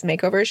because of this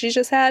makeover she's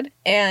just had.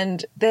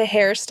 And the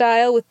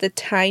hairstyle with the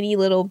tiny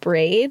little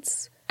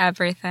braids.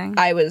 Everything.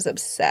 I was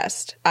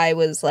obsessed. I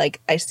was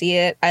like, I see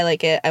it. I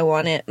like it. I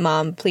want it.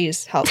 Mom,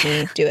 please help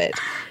me do it.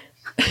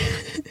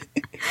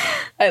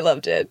 I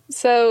loved it.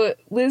 So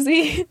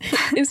Lizzie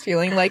is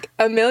feeling like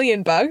 $1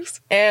 million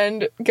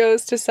and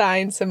goes to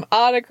sign some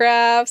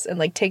autographs and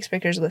like takes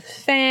pictures with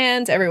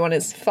fans. Everyone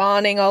is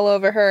fawning all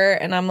over her.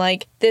 And I'm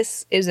like,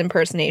 this is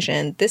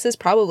impersonation. This is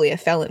probably a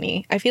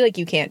felony. I feel like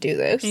you can't do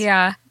this.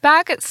 Yeah.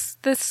 Back at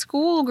the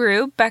school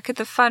group, back at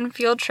the fun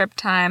field trip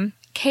time,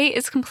 Kate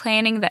is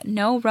complaining that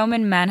no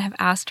Roman men have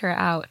asked her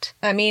out.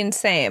 I mean,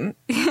 same.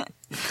 Yeah,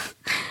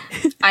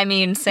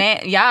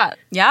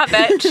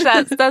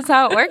 bitch. That's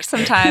how it works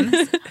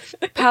sometimes.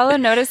 Paolo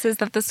notices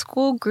that the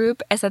school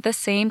group is at the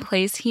same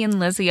place he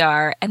and Lizzie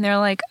are, and they're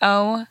like,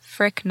 oh,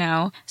 frick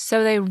no.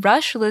 So they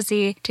rush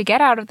Lizzie to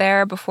get out of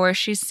there before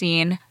she's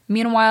seen.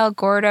 Meanwhile,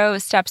 Gordo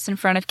steps in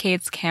front of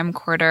Kate's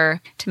camcorder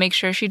to make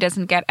sure she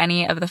doesn't get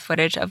any of the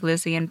footage of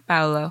Lizzie and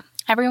Paolo.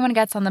 Everyone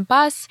gets on the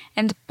bus,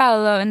 and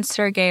Paolo and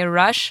Sergei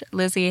rush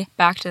Lizzie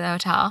back to the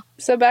hotel.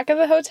 So back at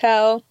the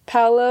hotel,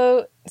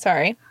 Paolo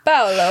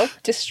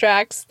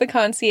distracts the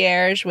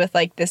concierge with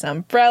like this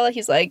umbrella.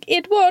 He's like,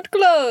 it won't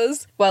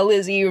close. While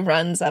Lizzie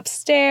runs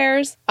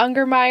upstairs,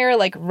 Ungermeyer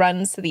like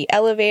runs to the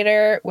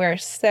elevator where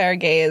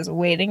Sergei is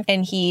waiting,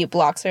 and he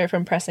blocks her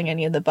from pressing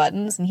any of the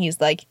buttons, and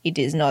he's like, it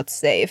is not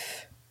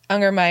safe.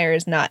 Ungermeyer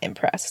is not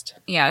impressed.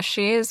 Yeah,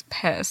 she is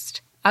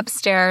pissed.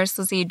 Upstairs,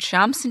 Lizzie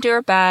jumps into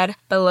her bed,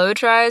 blow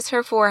dries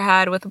her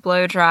forehead with a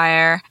blow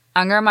dryer.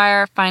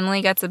 Ungermeyer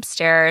finally gets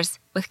upstairs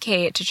with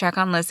Kate to check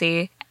on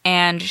Lizzie,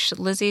 and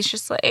Lizzie's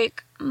just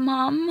like,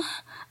 Mom,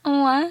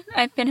 what?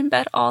 I've been in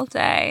bed all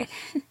day.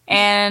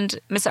 And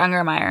Miss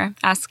Ungermeyer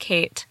asks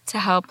Kate to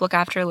help look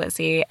after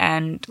Lizzie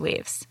and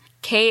leaves.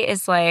 Kate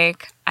is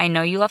like, I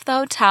know you left the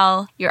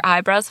hotel, your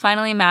eyebrows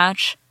finally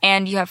match,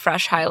 and you have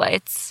fresh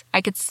highlights.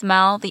 I could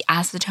smell the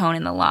acetone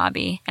in the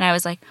lobby. And I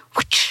was like,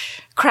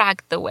 whoosh,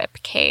 crack the whip,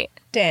 Kate.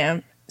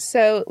 Damn.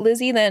 So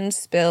Lizzie then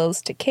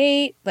spills to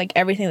Kate, like,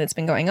 everything that's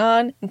been going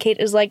on. And Kate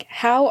is like,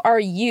 how are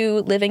you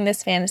living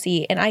this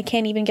fantasy and I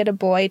can't even get a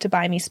boy to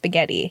buy me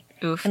spaghetti?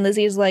 Oof. And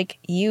Lizzie is like,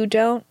 you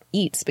don't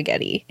eat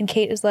spaghetti. And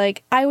Kate is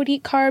like, I would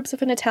eat carbs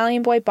if an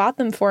Italian boy bought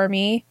them for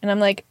me. And I'm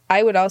like,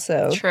 I would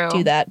also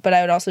do that, but I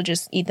would also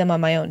just eat them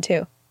on my own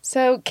too.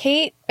 So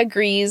Kate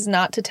agrees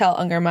not to tell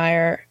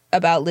Ungermeyer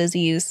about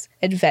Lizzie's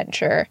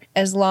adventure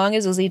as long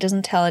as Lizzie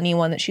doesn't tell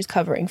anyone that she's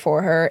covering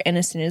for her. And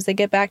as soon as they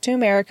get back to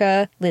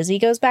America, Lizzie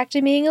goes back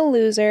to being a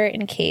loser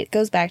and Kate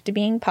goes back to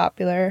being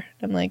popular.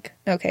 I'm like,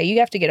 okay, you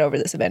have to get over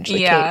this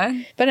eventually,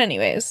 Kate. But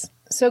anyways,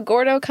 so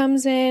Gordo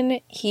comes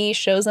in, he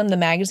shows them the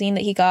magazine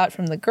that he got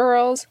from the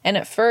girls, and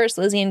at first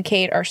Lizzie and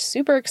Kate are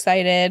super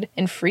excited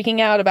and freaking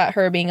out about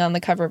her being on the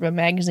cover of a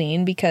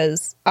magazine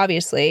because,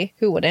 obviously,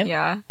 who wouldn't?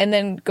 Yeah. And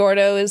then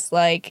Gordo is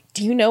like,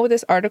 do you know what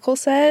this article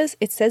says?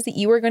 It says that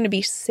you were going to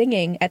be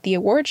singing at the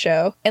award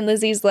show. And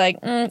Lizzie's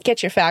like,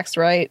 get your facts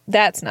right.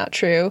 That's not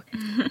true.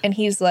 And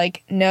he's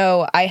like,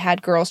 no, I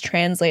had girls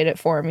translate it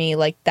for me.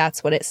 Like,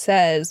 that's what it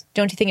says.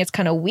 Don't you think it's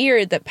kind of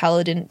weird that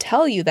Paolo didn't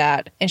tell you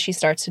that? And she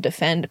starts to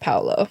defend Paolo.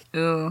 Paolo.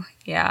 Ooh,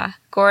 yeah.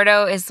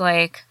 Gordo is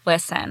like,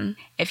 listen,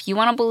 if you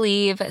want to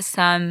believe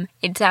some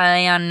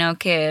Italiano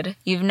kid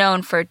you've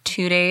known for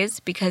 2 days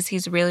because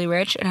he's really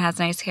rich and has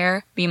nice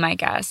hair, be my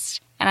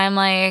guest. And I'm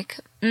like,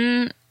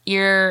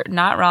 you're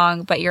not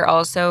wrong, but you're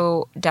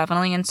also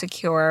definitely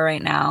insecure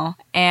right now.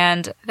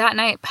 And that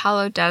night,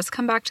 Paolo does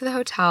come back to the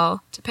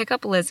hotel to pick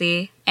up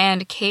Lizzie,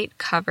 and Kate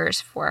covers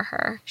for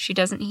her. She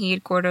doesn't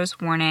heed Gordo's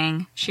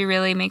warning. She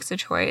really makes a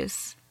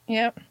choice.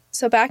 Yep.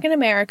 So back in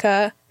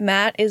America,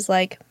 Matt is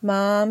like,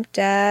 Mom,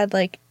 Dad,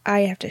 like,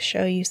 I have to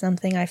show you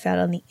something I found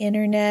on the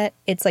internet.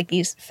 It's like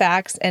these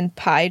facts and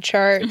pie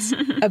charts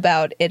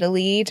about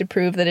Italy to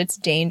prove that it's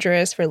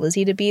dangerous for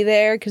Lizzie to be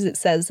there, because it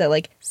says that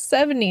like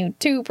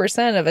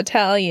 72% of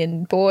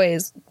Italian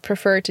boys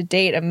prefer to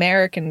date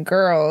American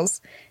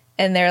girls.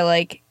 And they're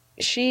like,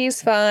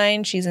 she's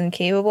fine. She's in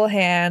capable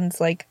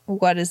hands. Like,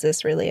 what is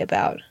this really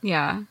about?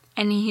 Yeah.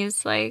 And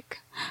he's like,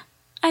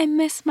 I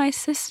miss my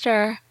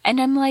sister.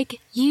 And I'm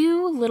like,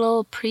 you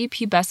little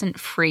prepubescent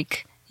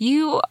freak.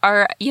 You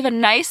have a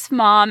nice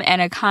mom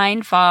and a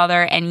kind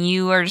father, and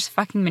you are just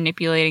fucking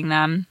manipulating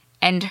them.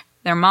 And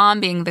their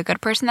mom, being the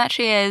good person that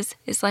she is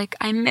like,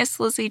 I miss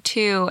Lizzie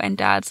too. And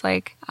Dad's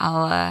like,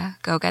 I'll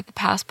go get the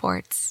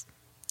passports.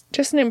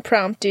 Just an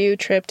impromptu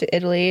trip to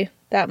Italy.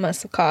 That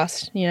must have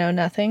cost,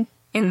 nothing.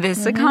 In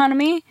this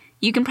economy,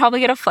 you can probably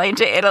get a flight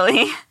to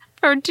Italy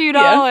for $2.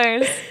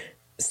 Yeah.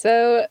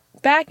 So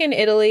back in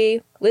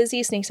Italy,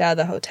 Lizzie sneaks out of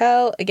the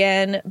hotel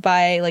again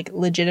by like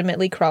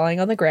legitimately crawling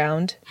on the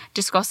ground.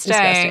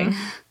 Disgusting.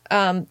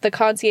 The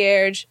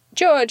concierge,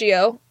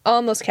 Giorgio,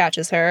 almost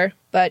catches her,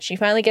 but she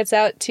finally gets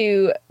out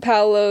to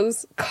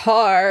Paolo's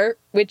car,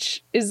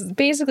 which is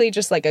basically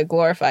just like a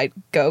glorified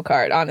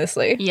go-kart,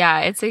 honestly. Yeah,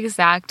 it's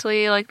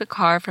exactly like the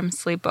car from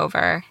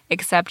Sleepover,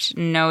 except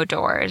no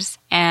doors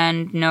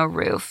and no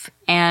roof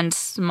and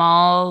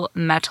small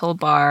metal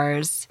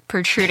bars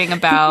protruding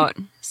about.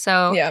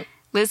 So yeah.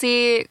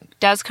 Lizzie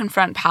does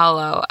confront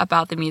Paolo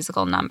about the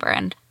musical number,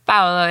 and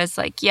Paolo is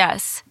like,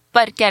 yes,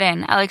 but get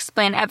in. I'll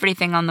explain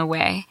everything on the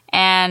way.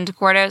 And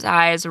Gordo's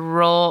eyes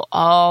roll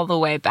all the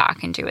way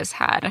back into his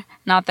head.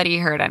 Not that he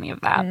heard any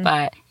of that,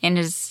 but in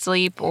his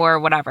sleep or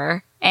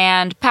whatever.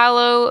 And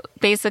Paolo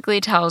basically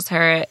tells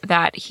her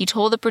that he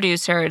told the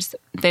producers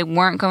they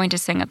weren't going to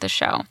sing at the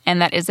show and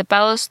that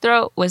Isabella's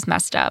throat was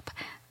messed up.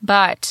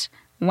 But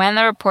when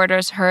the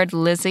reporters heard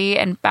Lizzie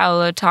and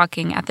Paolo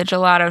talking at the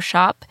gelato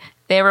shop,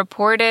 they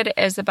reported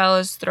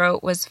Isabella's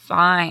throat was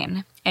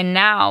fine. And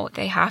now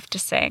they have to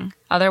sing.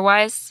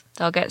 Otherwise,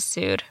 they'll get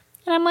sued.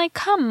 And I'm like,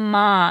 come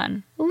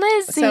on,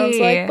 Lizzie. Sounds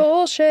like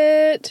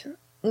bullshit.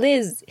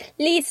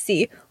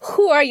 Lizzie,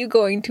 who are you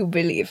going to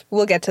believe?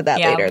 We'll get to that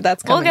later.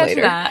 That's coming later. We'll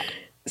get to that.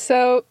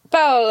 So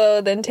Paolo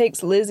then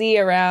takes Lizzie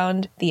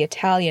around the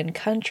Italian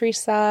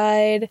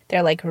countryside.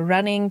 They're like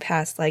running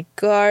past like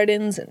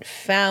gardens and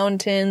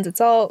fountains.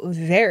 It's all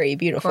very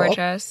beautiful.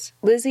 Gorgeous.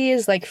 Lizzie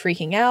is like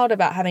freaking out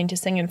about having to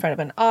sing in front of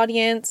an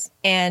audience.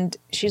 And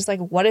she's like,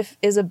 what if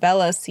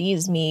Isabella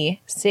sees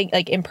me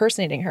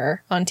impersonating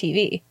her on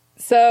TV?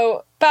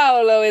 So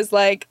Paolo is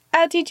like,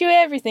 I'll teach you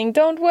everything.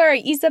 Don't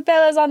worry.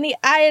 Isabella's on the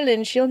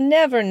island. She'll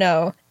never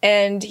know.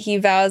 And he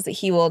vows that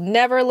he will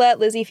never let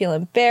Lizzie feel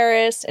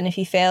embarrassed. And if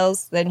he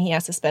fails, then he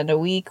has to spend a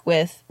week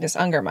with Miss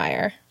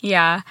Ungermeyer.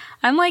 Yeah.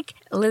 I'm like,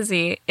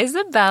 Lizzie,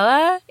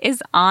 Isabella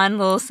is on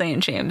Little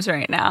St. James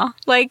right now.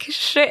 Like,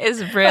 shit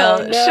is real.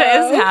 Oh, no. Shit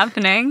is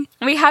happening.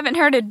 We haven't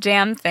heard a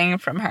damn thing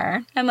from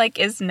her. I'm like,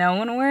 is no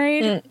one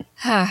worried?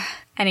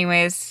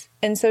 Anyways.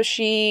 And so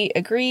she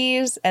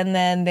agrees, and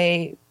then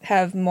they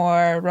have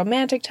more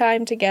romantic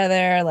time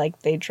together.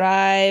 Like, they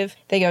drive,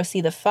 they go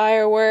see the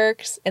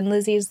fireworks, and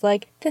Lizzie's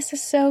like, this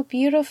is so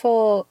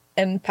beautiful.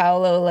 And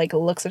Paolo, like,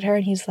 looks at her,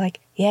 and he's like,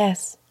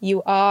 yes,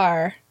 you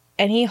are.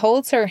 And he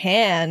holds her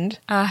hand.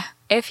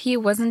 If he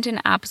wasn't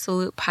an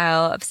absolute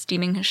pile of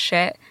steaming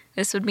shit,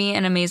 this would be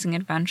an amazing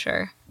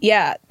adventure.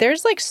 Yeah,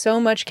 there's, like,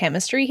 so much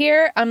chemistry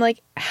here. I'm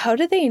like, how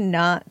do they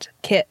not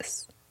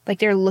kiss? Like,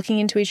 they're looking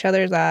into each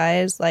other's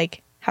eyes,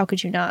 like... How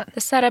could you not?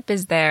 The setup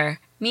is there.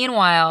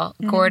 Meanwhile,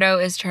 Gordo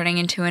is turning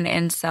into an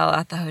incel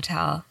at the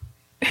hotel.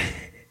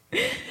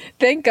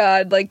 Thank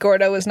God, like,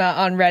 Gordo was not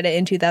on Reddit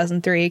in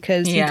 2003,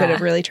 because he could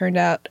have really turned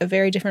out a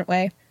very different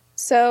way.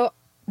 So,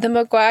 the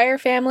McGuire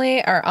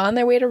family are on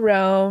their way to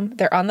Rome.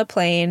 They're on the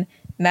plane.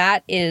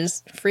 Matt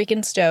is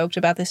freaking stoked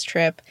about this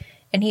trip,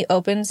 and he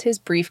opens his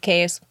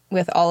briefcase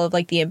with all of,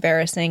 like, the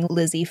embarrassing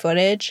Lizzie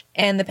footage.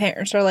 And the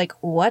parents are like,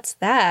 what's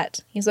that?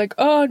 He's like,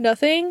 oh,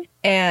 nothing.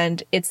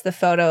 And it's the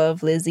photo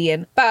of Lizzie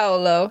and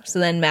Paolo. So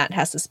then Matt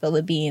has to spill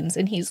the beans.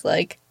 And he's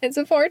like, it's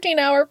a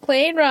 14-hour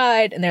plane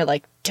ride. And they're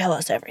like, tell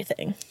us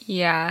everything.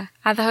 Yeah.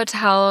 At the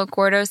hotel,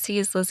 Gordo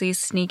sees Lizzie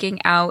sneaking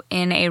out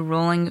in a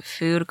rolling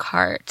food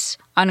cart.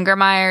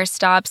 Ungermeyer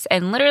stops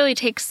and literally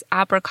takes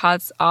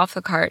apricots off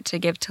the cart to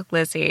give to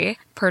Lizzie,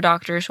 per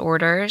doctor's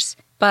orders.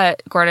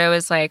 But Gordo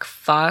is like,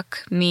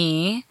 fuck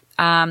me.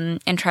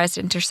 and tries to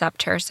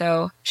intercept her.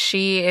 So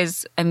she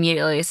is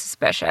immediately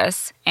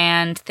suspicious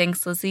and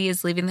thinks Lizzie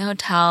is leaving the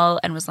hotel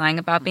and was lying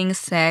about being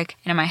sick.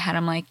 And in my head,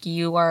 I'm like,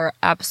 you are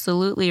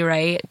absolutely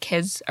right.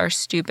 Kids are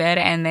stupid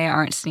and they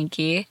aren't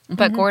sneaky.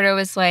 But Gordo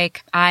is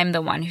like, I'm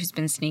the one who's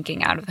been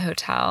sneaking out of the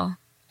hotel.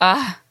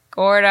 Ugh.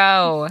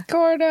 Gordo.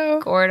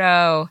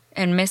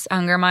 And Miss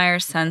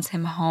Ungermeyer sends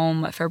him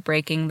home for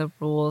breaking the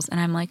rules. And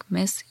I'm like,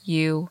 Miss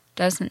U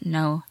doesn't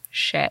know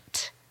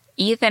shit.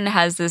 Ethan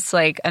has this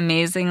like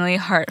amazingly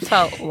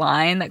heartfelt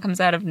line that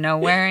comes out of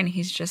nowhere. And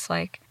he's just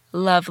like,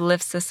 love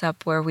lifts us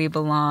up where we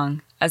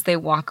belong, as they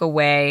walk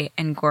away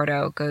and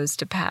Gordo goes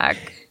to pack.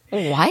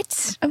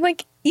 What? I'm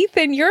like,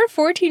 Ethan, you're a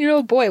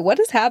 14-year-old boy. What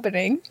is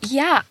happening?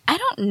 Yeah, I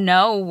don't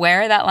know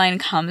where that line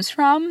comes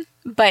from,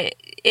 but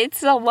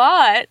it's a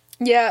lot.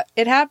 Yeah,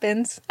 it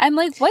happens. I'm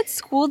like, what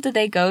school did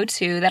they go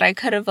to that I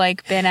could have,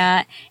 like, been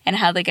at and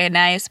had, like, a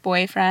nice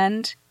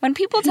boyfriend? When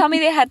people tell me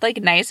they had,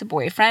 like, nice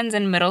boyfriends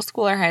in middle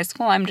school or high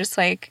school, I'm just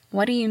like,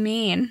 what do you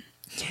mean?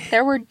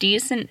 There were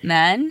decent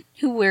men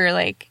who were,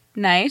 like,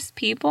 nice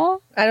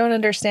people? I don't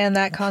understand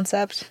that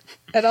concept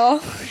at all.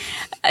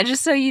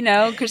 Just so you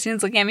know,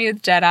 Christine's looking at me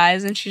with dead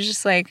eyes, and she's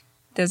just like,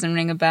 doesn't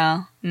ring a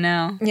bell.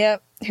 No.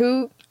 Yep.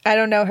 Who? I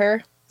don't know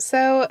her.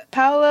 So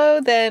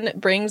Paolo then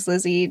brings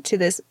Lizzie to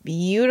this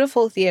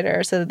beautiful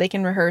theater so that they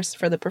can rehearse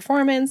for the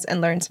performance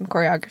and learn some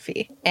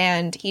choreography.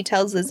 And he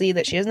tells Lizzie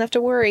that she doesn't have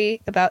to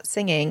worry about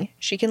singing.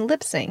 She can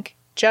lip sync,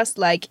 just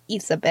like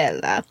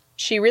Isabella.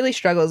 She really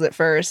struggles at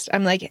first.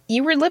 I'm like,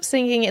 you were lip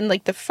syncing in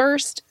like the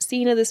first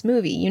scene of this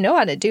movie. You know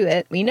how to do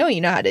it. We know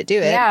you know how to do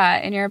it. Yeah,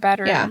 in your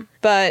bedroom. Yeah.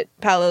 But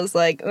Paolo's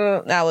like,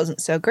 oh, that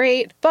wasn't so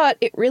great. But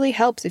it really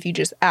helps if you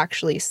just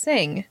actually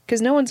sing,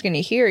 because no one's going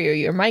to hear you.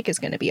 Your mic is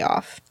going to be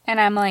off. And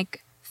I'm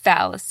like,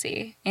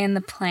 fallacy in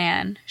the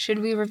plan. Should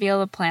we reveal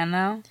the plan,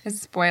 though? As a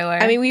spoiler.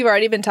 I mean, we've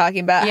already been talking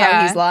about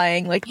how he's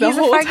lying, like, the he's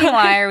whole a fucking time.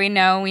 liar. We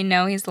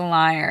know he's the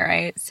liar,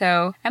 right?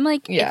 So I'm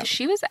like, Yeah. if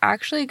she was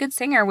actually a good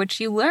singer, which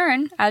you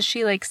learn as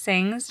she, like,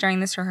 sings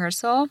during this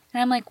rehearsal,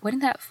 and I'm like,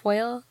 wouldn't that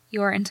foil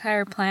your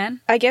entire plan?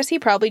 I guess he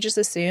probably just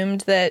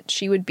assumed that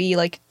she would be,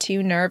 like,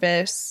 too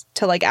nervous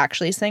to, like,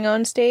 actually sing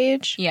on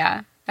stage.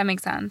 Yeah, that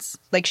makes sense.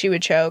 Like, she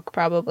would choke,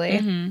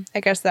 probably. I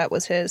guess that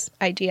was his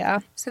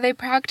idea. So they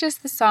practice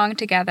the song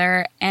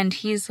together, and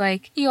he's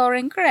like, you're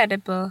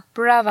incredible,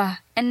 brava.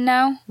 And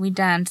now we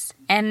dance.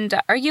 And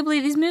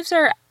arguably, these moves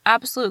are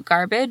absolute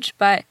garbage,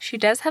 but she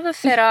does have a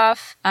fit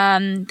off.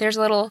 There's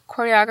a little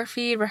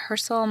choreography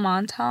rehearsal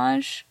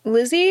montage.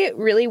 Lizzie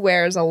really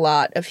wears a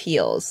lot of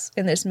heels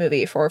in this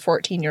movie for a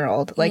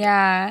 14-year-old. Like,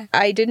 yeah.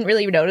 I didn't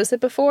really notice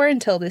it before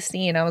until this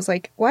scene. I was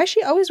like, why is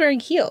she always wearing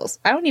heels?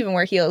 I don't even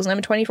wear heels, and I'm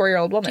a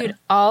 24-year-old woman. Dude,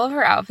 all of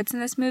her outfits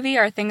in this movie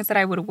are things that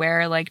I would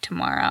wear, like,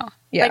 tomorrow.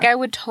 Yeah. Like, I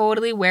would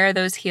totally wear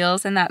those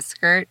heels and that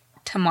skirt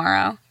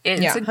tomorrow.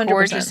 It's a 100%.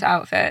 gorgeous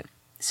outfit.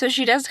 So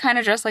she does kind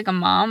of dress like a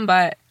mom,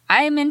 but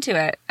I am into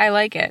it. I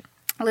like it.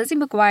 Lizzie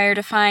McGuire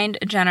defined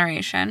a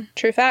generation.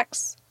 True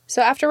facts.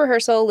 So after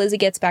rehearsal, Lizzie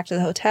gets back to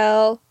the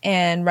hotel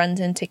and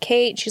runs into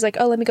Kate. She's like,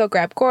 oh, let me go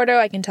grab Gordo.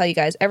 I can tell you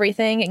guys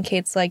everything. And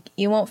Kate's like,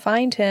 you won't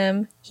find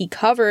him. He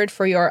covered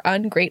for your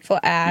ungrateful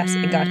ass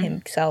and got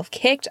himself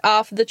kicked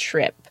off the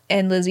trip.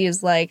 And Lizzie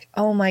is like,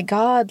 oh my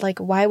God, like,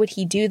 why would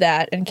he do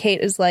that? And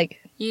Kate is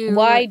like,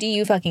 why do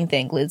you fucking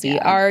think, Lizzie?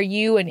 Yeah. Are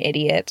you an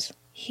idiot?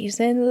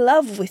 He's in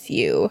love with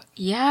you.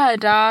 Yeah,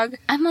 dog.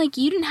 I'm like,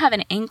 you didn't have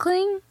an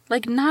inkling?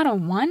 Like, not a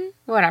one?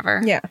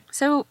 Whatever. Yeah.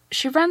 So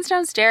she runs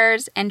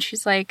downstairs and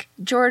she's like,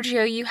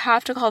 Giorgio, you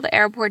have to call the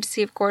airport to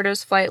see if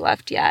Gordo's flight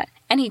left yet.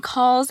 And he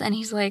calls and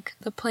he's like,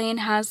 the plane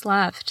has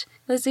left.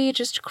 Lizzie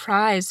just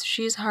cries.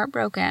 She's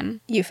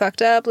heartbroken. You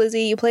fucked up,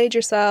 Lizzie. You played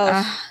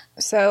yourself.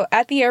 So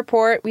at the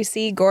airport, we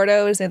see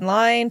Gordo is in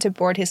line to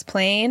board his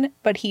plane,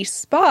 but he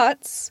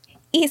spots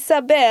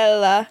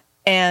Isabella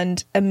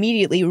and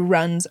immediately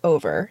runs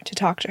over to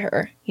talk to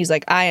her. He's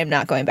like, I am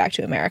not going back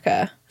to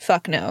America.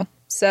 Fuck no.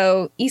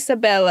 So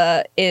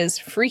Isabella is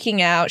freaking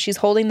out. She's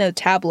holding the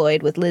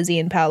tabloid with Lizzie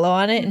and Paolo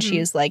on it, and she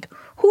is like,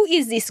 who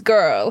is this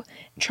girl?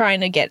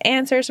 Trying to get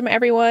answers from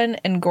everyone,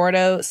 and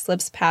Gordo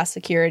slips past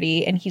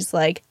security, and he's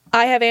like,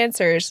 I have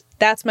answers.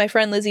 That's my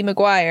friend Lizzie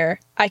McGuire.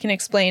 I can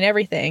explain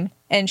everything.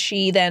 And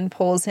she then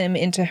pulls him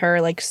into her,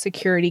 like,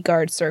 security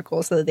guard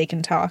circle so that they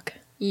can talk.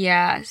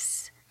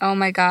 Yes. Oh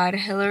my God,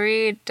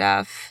 Hilary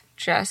Duff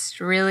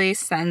just really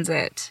sends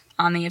it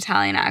on the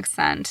Italian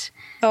accent.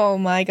 Oh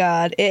my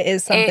God, it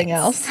is something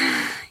else.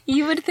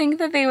 You would think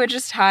that they would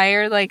just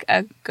hire, like,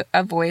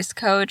 a voice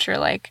coach or,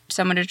 like,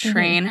 someone to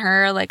train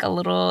her, like, a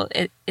little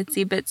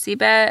itsy bitsy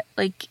bit.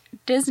 Like,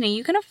 Disney,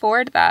 you can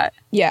afford that.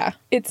 Yeah.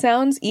 It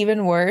sounds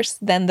even worse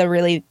than the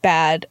really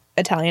bad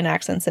Italian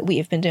accents that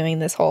we've been doing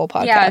this whole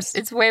podcast. Yeah,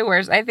 it's way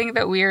worse. I think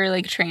that we are,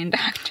 like, trained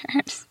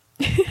actors.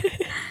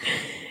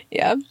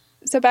 Yeah.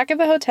 So back at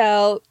the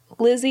hotel,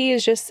 Lizzie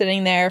is just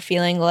sitting there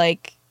feeling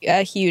like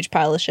a huge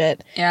pile of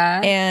shit.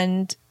 Yeah.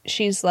 And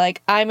she's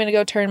like, I'm going to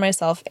go turn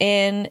myself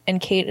in.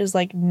 And Kate is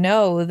like,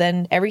 no,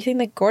 then everything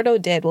that Gordo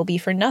did will be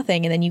for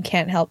nothing. And then you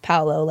can't help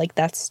Paolo. Like,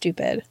 that's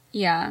stupid.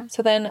 Yeah.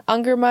 So then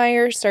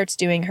Ungermeyer starts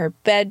doing her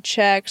bed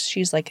checks.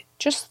 She's like,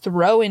 just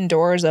throwing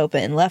doors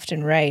open left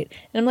and right.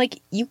 And I'm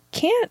like, you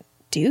can't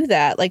do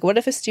that. Like, what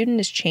if a student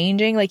is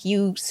changing? Like,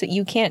 you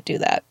can't do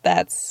that.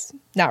 That's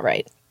not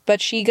right. But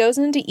she goes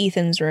into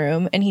Ethan's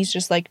room and he's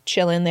just like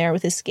chilling there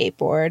with his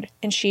skateboard.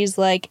 And she's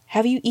like,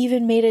 have you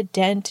even made a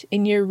dent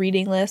in your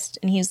reading list?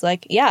 And he's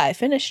like, yeah, I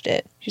finished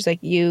it. She's like,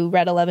 you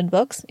read 11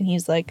 books? And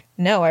he's like,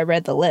 no, I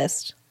read the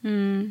list.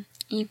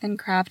 Ethan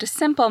Kraft, a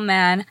simple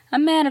man, a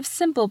man of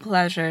simple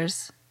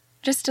pleasures.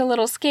 Just a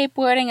little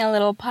skateboarding, a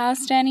little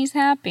pasta, and he's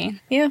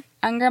happy. Yeah.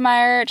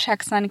 Ungermeyer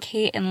checks on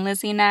Kate and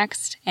Lizzie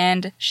next,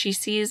 and she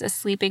sees a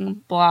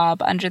sleeping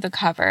blob under the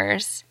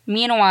covers.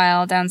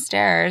 Meanwhile,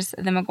 downstairs,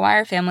 the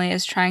McGuire family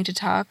is trying to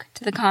talk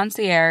to the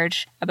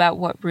concierge about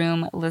what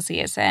room Lizzie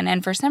is in.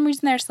 And for some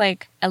reason, there's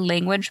like a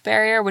language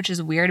barrier, which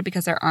is weird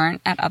because there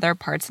aren't at other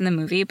parts in the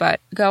movie,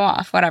 but go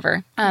off,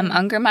 whatever.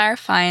 Ungermeyer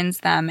finds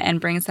them and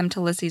brings them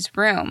to Lizzie's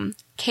room.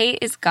 Kate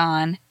is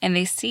gone, and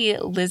they see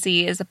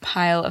Lizzie is a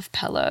pile of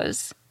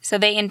pillows. So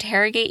they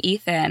interrogate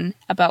Ethan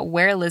about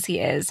where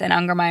Lizzie is, and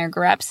Ungermeyer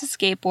grabs the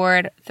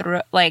skateboard,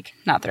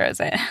 not throws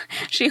it.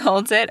 She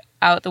holds it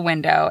out the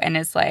window and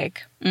is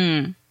like,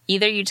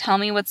 either you tell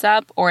me what's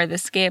up or the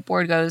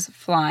skateboard goes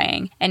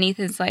flying. And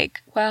Ethan's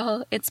like,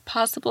 well, it's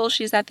possible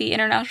she's at the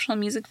International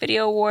Music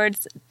Video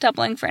Awards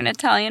doubling for an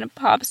Italian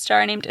pop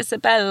star named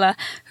Isabella,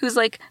 who's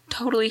like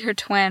totally her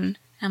twin.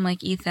 And I'm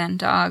like, Ethan,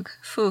 dog,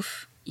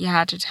 foof. You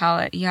had to tell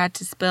it. You had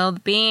to spill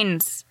the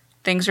beans.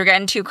 Things were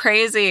getting too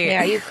crazy.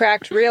 Yeah, you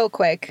cracked real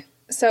quick.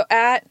 So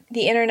at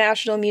the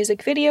International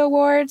Music Video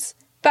Awards,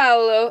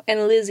 Paolo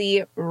and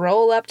Lizzie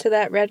roll up to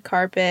that red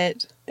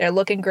carpet. They're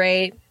looking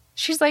great.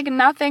 She's like,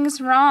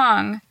 nothing's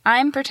wrong.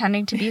 I'm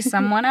pretending to be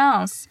someone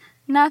else.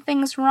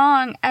 Nothing's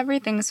wrong.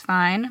 Everything's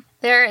fine.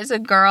 There is a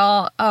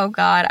girl. Oh,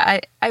 God.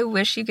 I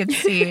wish you could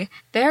see.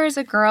 There is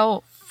a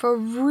girl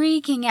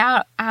freaking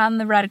out on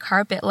the red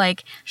carpet.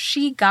 Like,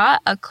 she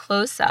got a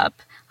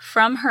close-up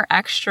from her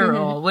extra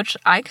role, which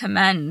I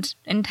commend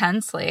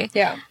intensely.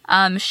 Yeah.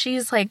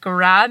 She's like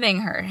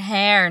grabbing her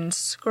hair and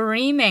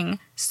screaming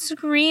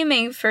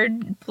for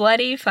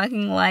bloody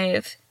fucking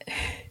life.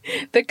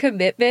 The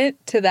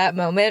commitment to that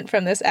moment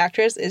from this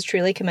actress is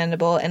truly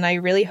commendable, and I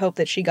really hope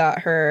that she got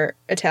her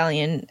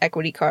Italian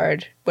equity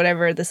card,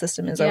 whatever the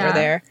system is over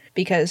there,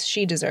 because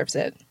she deserves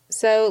it.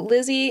 So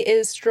Lizzie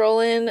is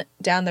strolling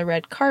down the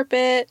red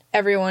carpet.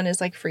 Everyone is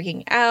like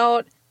freaking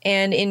out.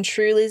 And in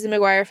true Lizzie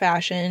McGuire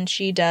fashion,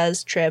 she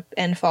does trip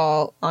and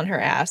fall on her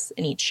ass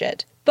and eat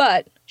shit.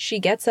 But she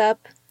gets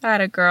up.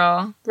 Atta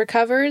girl.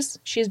 Recovers.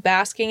 She's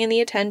basking in the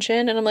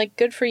attention. And I'm like,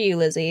 good for you,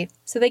 Lizzie.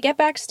 So they get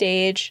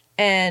backstage.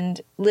 And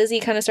Lizzie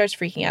kind of starts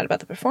freaking out about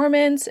the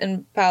performance.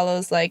 And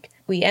Paolo's like,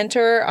 we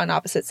enter on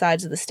opposite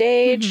sides of the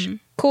stage.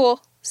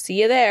 Cool.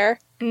 See you there.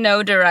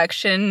 No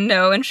direction.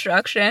 No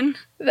instruction.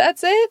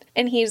 That's it.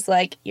 And he's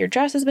like, your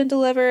dress has been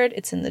delivered.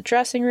 It's in the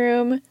dressing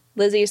room.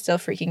 Lizzie is still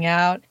freaking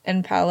out,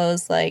 and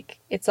Paolo's like,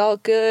 it's all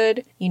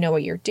good, you know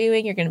what you're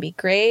doing, you're gonna be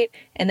great.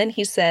 And then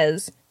he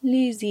says,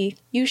 Lizzie,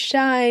 you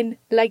shine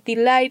like the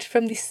light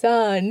from the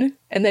sun,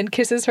 and then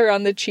kisses her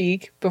on the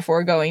cheek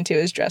before going to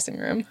his dressing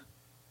room.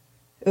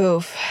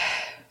 Oof.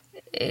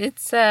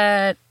 It's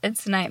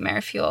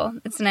nightmare fuel.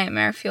 It's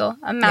nightmare fuel.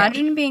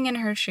 Imagine being in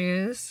her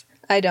shoes.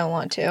 I don't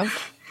want to.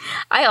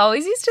 I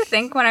always used to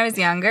think when I was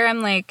younger,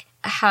 I'm like,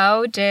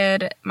 how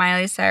did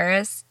Miley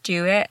Cyrus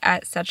do it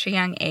at such a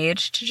young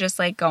age to just,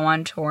 like, go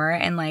on tour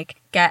and,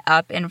 like, get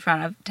up in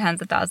front of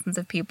tens of thousands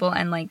of people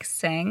and, like,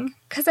 sing?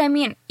 Because, I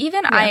mean,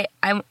 even I'm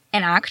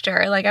an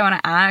actor. Like, I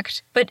want to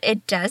act. But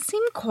it does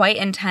seem quite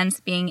intense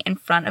being in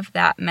front of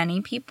that many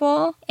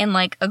people in,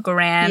 like, a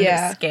grand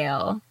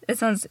scale. It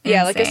sounds insane.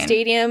 Yeah, like a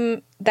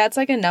stadium, that's,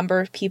 like, a number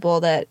of people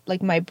that,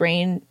 like, my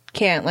brain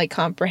can't, like,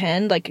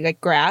 comprehend,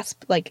 like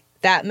grasp, like,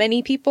 that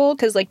many people,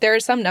 because like there are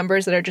some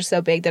numbers that are just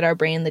so big that our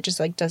brain that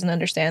just like doesn't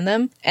understand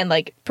them, and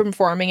like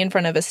performing in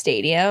front of a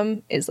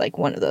stadium is like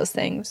one of those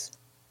things.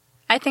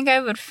 I think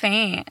I would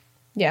faint.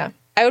 Yeah,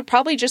 I would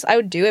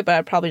do it, but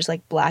I'd probably just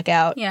like black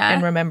out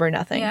and remember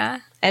nothing,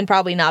 and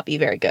probably not be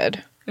very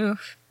good.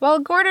 Oof. Well,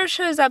 Gordo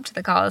shows up to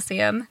the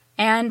Coliseum,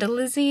 and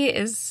Lizzie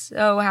is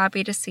so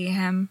happy to see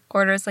him.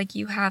 Gordo's like,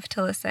 you have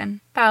to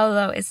listen.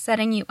 Paolo is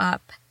setting you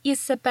up.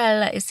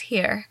 Isabella is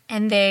here,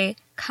 and they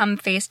come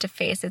face to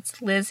face.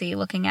 It's Lizzie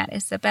looking at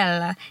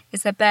Isabella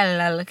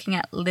looking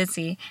at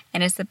Lizzie,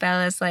 and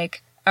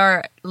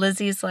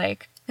Lizzie's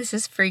like, this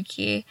is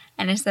freaky,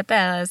 and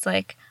Isabella's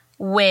like,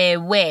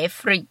 way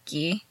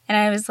freaky. And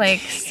I was like,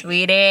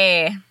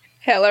 sweetie.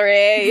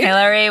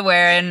 Hillary,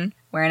 we're in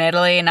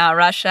Italy, not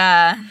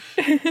Russia.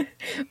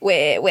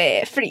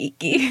 way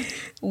freaky.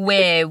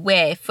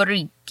 Way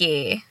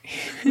freaky.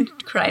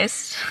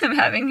 Christ, I'm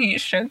having heat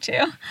stroke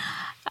too.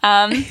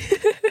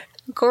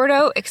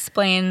 Gordo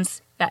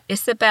explains that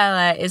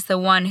Isabella is the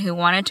one who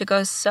wanted to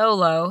go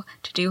solo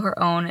to do her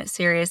own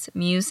serious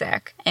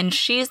music, and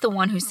she's the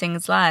one who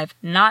sings live,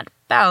 not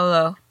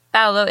Paolo.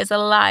 Paolo is a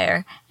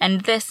liar,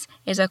 and this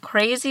is a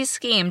crazy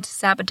scheme to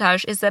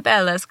sabotage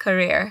Isabella's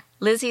career.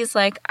 Lizzie's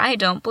like, I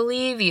don't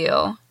believe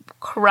you.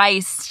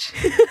 Christ.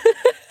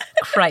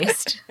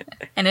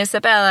 And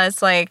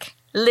Isabella's like,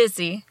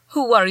 Lizzie,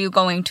 who are you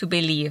going to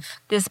believe?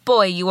 This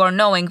boy you are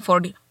knowing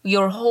for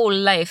your whole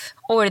life,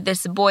 or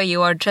this boy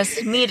you are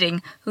just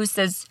meeting who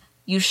says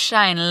you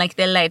shine like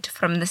the light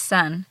from the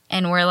sun?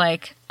 And we're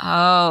like,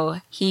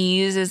 oh, he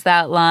uses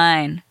that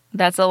line.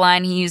 That's a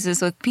line he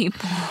uses with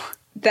people.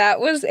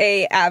 That was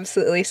a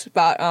absolutely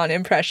spot on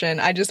impression.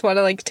 I just want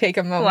to take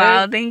a moment.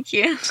 Wow, thank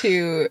you.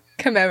 To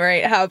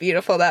commemorate how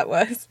beautiful that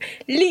was.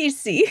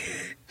 Lizzie.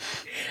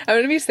 I'm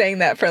going to be saying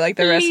that for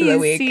the rest of the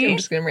week. I'm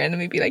just going to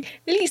randomly be like,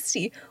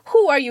 Lizzie,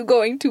 who are you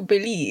going to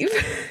believe?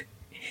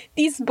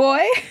 This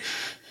boy?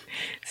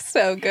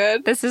 So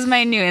good. This is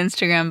my new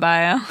Instagram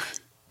bio.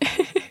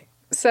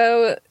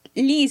 So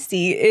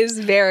Lizzie is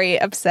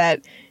very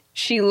upset.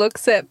 She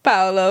looks at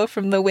Paolo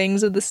from the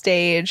wings of the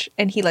stage,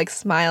 and he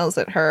smiles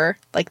at her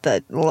like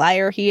the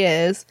liar he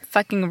is.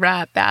 Fucking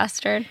rat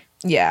bastard.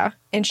 Yeah.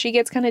 And she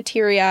gets kind of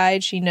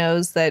teary-eyed. She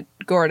knows that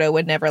Gordo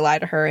would never lie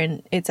to her,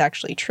 and it's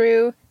actually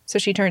true. So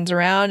she turns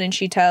around and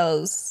she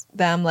tells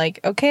them,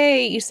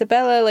 okay,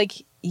 Isabella,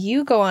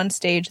 you go on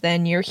stage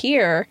then, you're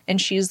here. And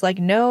she's like,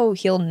 no,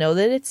 he'll know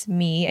that it's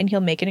me and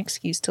he'll make an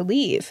excuse to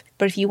leave.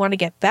 But if you want to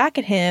get back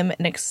at him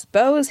and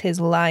expose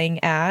his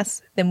lying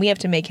ass, then we have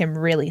to make him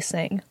really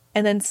sing.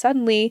 And then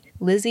suddenly,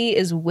 Lizzie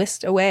is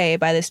whisked away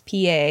by this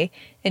PA,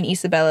 and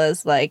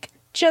Isabella's like,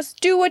 just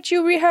do what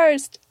you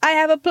rehearsed. I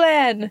have a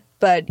plan.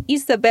 But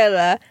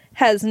Isabella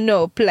has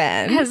no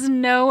plan. Has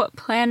no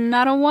plan,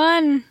 not a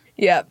one.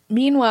 Yep.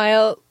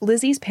 Meanwhile,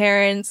 Lizzie's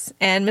parents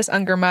and Miss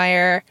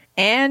Ungermeyer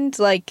and,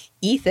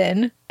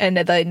 Ethan and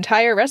the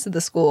entire rest of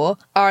the school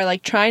are,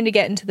 trying to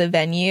get into the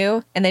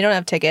venue, and they don't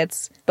have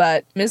tickets,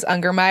 but Miss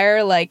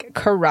Ungermeyer,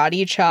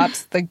 karate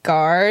chops the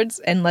guards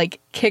and,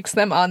 kicks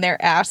them on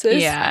their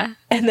asses. Yeah.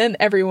 And then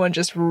everyone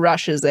just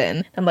rushes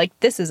in. I'm like,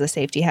 this is a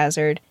safety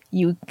hazard.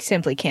 You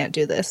simply can't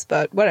do this,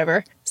 but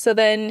whatever. So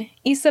then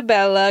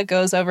Isabella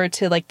goes over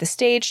to the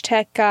stage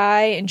tech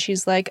guy, and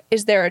she's like,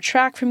 is there a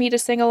track for me to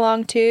sing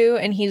along to?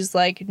 And he's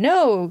like,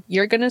 no,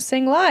 you're gonna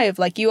sing live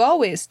like you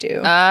always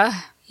do.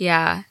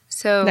 Yeah.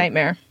 So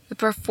nightmare. The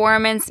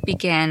performance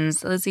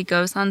begins. Lizzie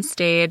goes on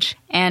stage,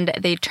 and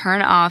they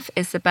turn off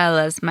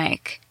Isabella's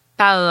mic.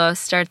 Paolo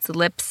starts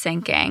lip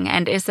syncing,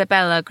 and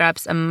Isabella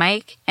grabs a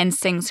mic and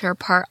sings her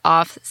part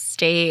off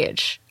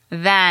stage.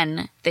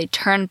 Then they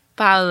turn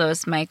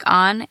Paolo's mic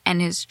on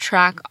and his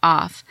track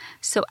off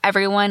so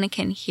everyone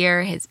can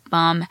hear his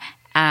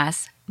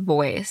bum-ass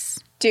voice.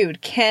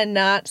 Dude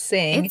cannot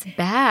sing. It's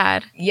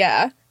bad.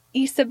 Yeah.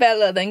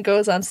 Isabella then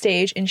goes on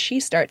stage and she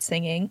starts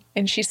singing.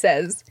 And she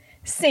says,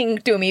 sing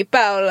to me,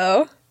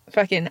 Paolo.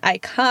 Fucking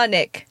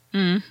iconic.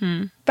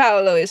 Mm-hmm.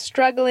 Paolo is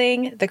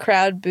struggling. The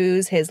crowd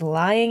boos his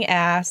lying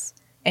ass.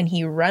 And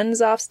he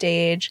runs off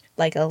stage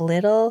like a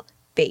little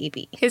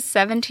baby. His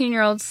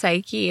 17-year-old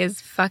psyche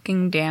is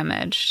fucking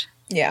damaged.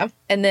 Yeah.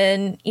 And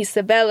then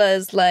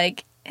Isabella's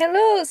like,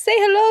 hello, say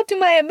hello to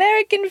my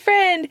American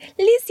friend,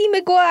 Lizzie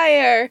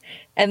McGuire.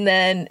 And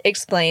then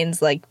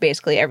explains,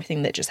 basically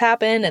everything that just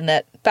happened and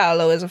that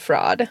Paolo is a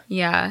fraud.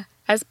 Yeah.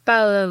 As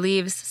Paolo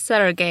leaves,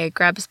 Sergei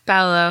grabs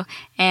Paolo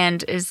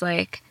and is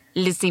like,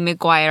 Lizzie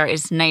McGuire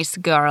is nice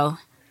girl.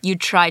 You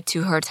tried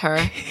to hurt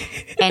her.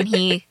 And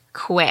he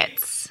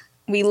quits.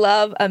 We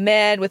love a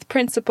man with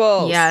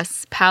principles.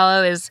 Yes,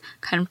 Paolo is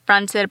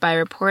confronted by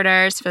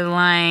reporters for the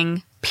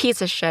lying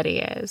piece of shit he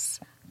is.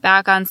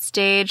 Back on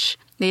stage,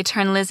 they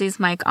turn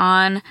Lizzie's mic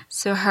on,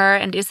 so her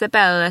and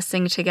Isabella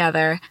sing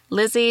together.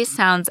 Lizzie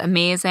sounds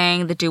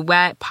amazing. The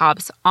duet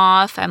pops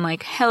off. I'm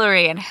like,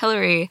 Hillary and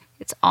Hillary,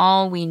 it's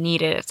all we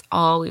needed. It's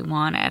all we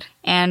wanted.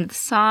 And the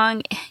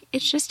song,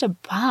 it's just a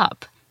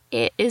bop.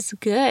 It is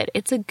good.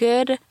 It's a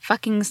good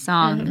fucking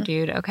song,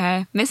 dude,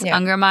 okay? Miss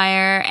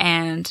Ungermeyer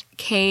and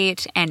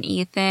Kate and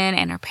Ethan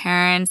and her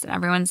parents and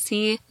everyone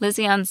see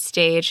Lizzie on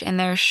stage and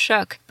they're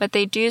shook. But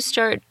they do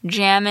start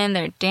jamming,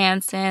 they're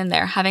dancing,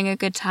 they're having a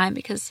good time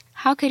because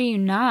how could you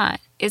not?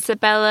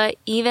 Isabella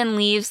even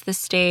leaves the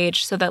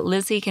stage so that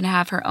Lizzie can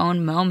have her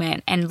own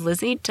moment. And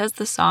Lizzie does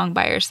the song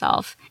by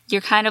herself.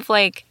 You're kind of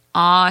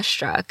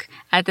awestruck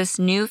at this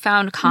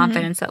newfound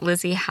confidence that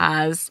Lizzie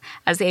has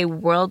as a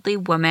worldly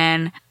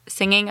woman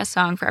singing a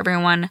song for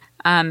everyone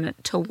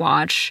to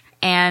watch.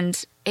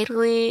 And it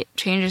really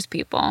changes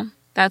people.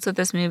 That's what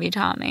this movie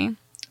taught me.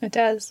 It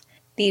does.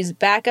 These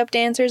backup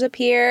dancers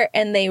appear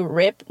and they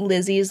rip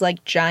Lizzie's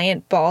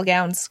giant ball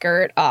gown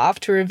skirt off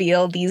to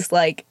reveal these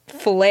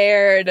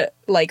flared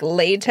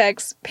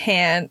latex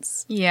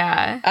pants.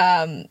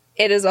 Yeah.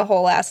 It is a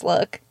whole ass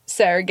look.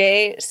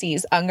 Sergei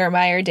sees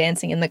Ungermeyer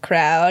dancing in the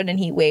crowd and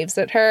he waves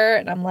at her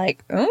and I'm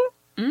like, oh,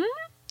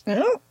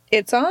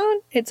 it's on,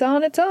 it's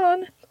on, it's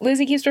on.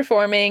 Lizzie keeps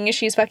performing.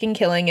 She's fucking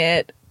killing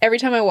it. Every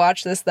time I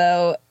watch this,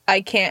 though,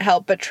 I can't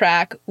help but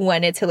track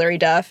when it's Hilary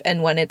Duff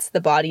and when it's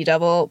the body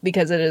double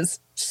because it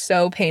is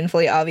so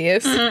painfully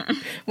obvious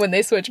when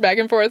they switch back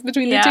and forth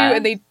between the two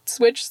and they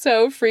switch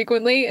so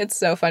frequently. It's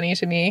so funny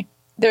to me.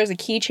 There's a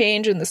key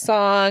change in the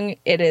song.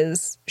 It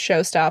is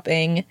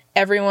show-stopping.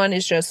 Everyone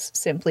is just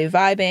simply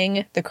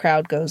vibing. The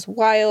crowd goes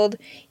wild.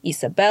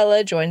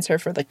 Isabella joins her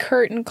for the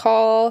curtain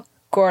call.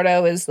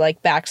 Gordo is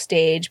like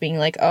backstage being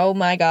like, oh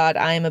my god,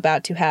 I am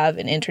about to have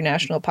an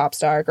international pop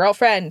star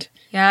girlfriend.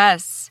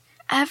 Yes.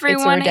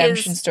 Everyone it's a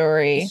redemption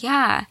story.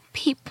 Yeah.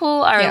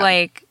 People are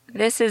like,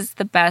 this is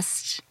the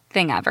best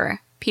thing ever.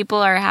 People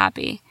are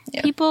happy.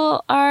 Yeah.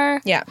 People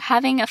are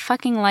having a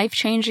fucking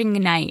life-changing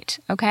night,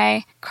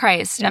 okay?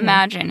 Christ,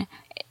 imagine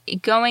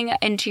going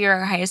into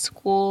your high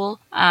school,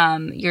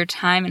 your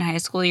time in high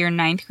school, your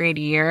 9th grade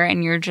year,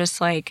 and you're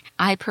just like,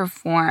 I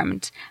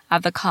performed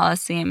at the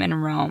Colosseum in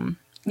Rome.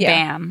 Yeah.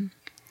 Bam.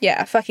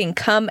 Yeah, fucking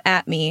come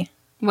at me.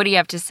 What do you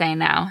have to say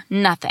now?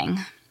 Nothing.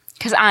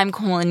 Because I'm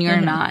cool and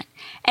you're not.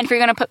 And if you're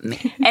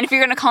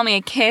gonna call me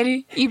a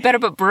kid, you better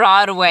put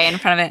Broadway in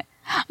front of it.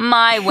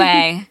 My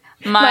way.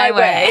 My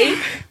way.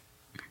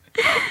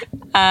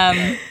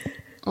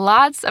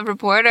 Lots of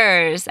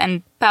reporters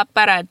and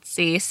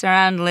paparazzi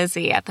surround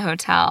Lizzie at the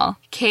hotel.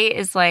 Kate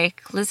is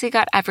like, Lizzie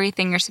got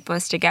everything you're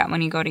supposed to get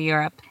when you go to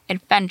Europe.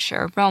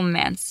 Adventure,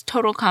 romance,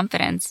 total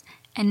confidence.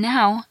 And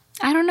now,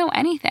 I don't know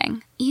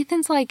anything.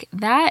 Ethan's like,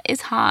 that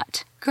is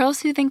hot.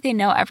 Girls who think they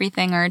know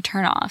everything are a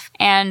turnoff.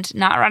 And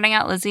not running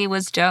out Lizzie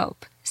was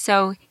dope.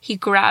 So he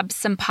grabs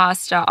some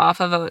pasta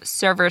off of a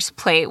server's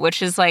plate,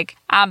 which is like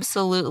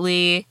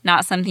absolutely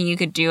not something you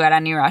could do at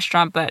any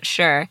restaurant, but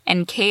sure.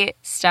 And Kate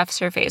stuffs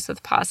her face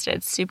with pasta.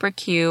 It's super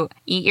cute.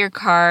 Eat your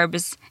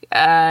carbs.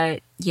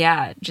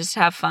 Just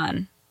have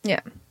fun.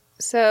 Yeah.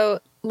 So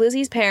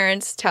Lizzie's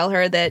parents tell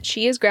her that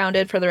she is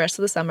grounded for the rest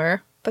of the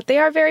summer, but they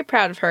are very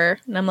proud of her.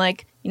 And I'm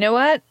like, you know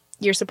what?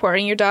 You're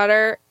supporting your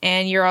daughter,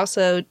 and you're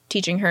also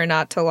teaching her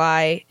not to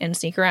lie and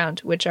sneak around,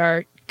 which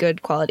are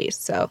good qualities.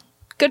 So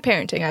good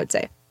parenting, I would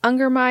say.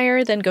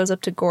 Ungermeyer then goes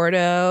up to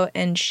Gordo,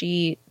 and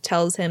she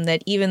tells him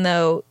that even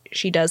though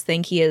she does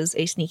think he is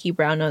a sneaky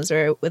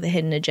brown-noser with a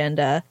hidden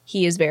agenda,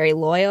 he is very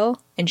loyal,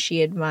 and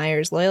she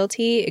admires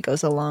loyalty. It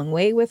goes a long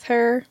way with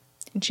her.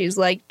 And she's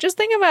like, just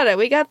think about it.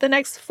 We got the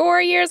next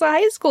 4 years of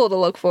high school to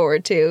look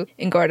forward to.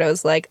 And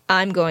Gordo's like,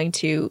 I'm going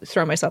to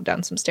throw myself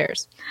down some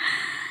stairs.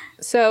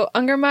 So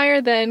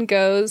Ungermeyer then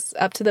goes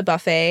up to the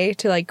buffet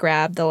to like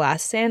grab the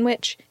last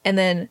sandwich, and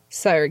then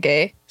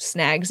Sergei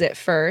snags it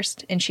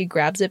first, and she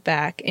grabs it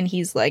back, and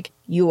he's like,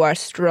 you are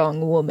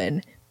strong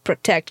woman.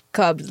 Protect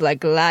cubs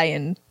like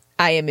lion.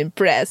 I am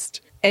impressed.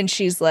 And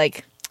she's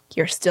like,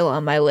 you're still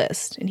on my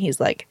list. And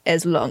he's like,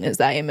 as long as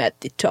I am at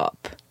the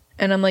top.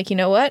 And I'm like, you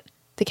know what?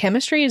 The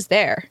chemistry is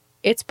there.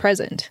 It's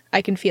present.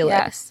 I can feel it.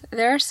 Yes,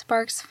 there are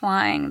sparks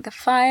flying. The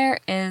fire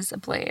is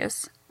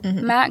ablaze.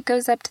 Mm-hmm. Matt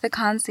goes up to the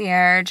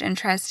concierge and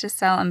tries to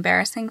sell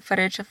embarrassing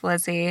footage of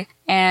Lizzie,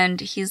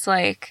 and he's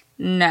like,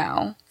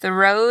 no.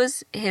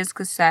 Throws his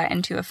cassette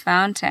into a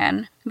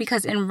fountain,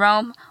 because in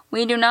Rome,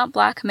 we do not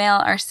blackmail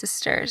our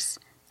sisters.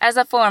 As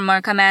a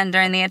former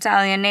commander in the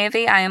Italian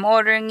Navy, I am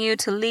ordering you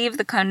to leave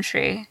the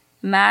country.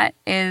 Matt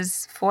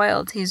is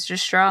foiled. He's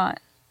distraught.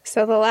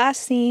 So the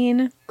last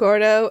scene,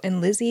 Gordo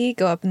and Lizzie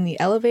go up in the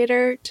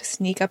elevator to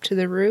sneak up to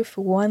the roof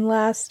one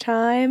last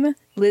time.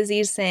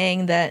 Lizzie's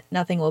saying that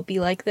nothing will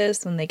be like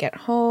this when they get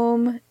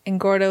home.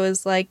 And Gordo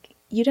is like,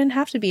 you didn't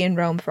have to be in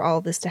Rome for all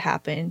of this to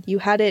happen. You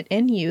had it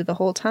in you the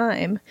whole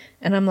time.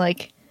 And I'm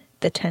like,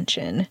 the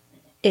tension.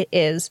 It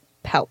is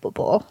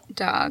palpable.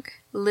 Dog.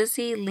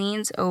 Lizzie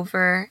leans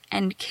over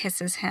and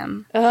kisses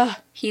him. Ugh.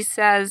 He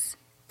says,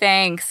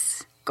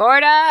 thanks.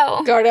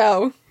 Gordo!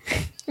 Gordo.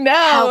 No.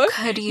 How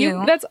could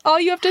you? That's all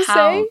you have to say?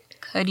 How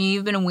could you?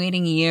 You've been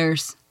waiting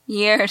years.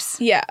 Years.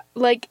 Yeah,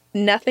 like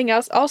nothing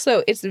else.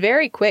 Also, it's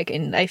very quick,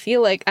 and I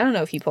feel like, I don't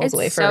know if he pulls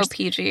away first. It's so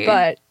PG.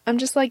 But I'm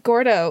just like,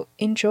 Gordo,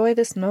 enjoy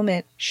this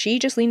moment. She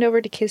just leaned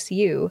over to kiss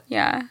you.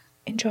 Yeah.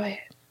 Enjoy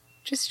it.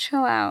 Just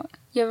chill out.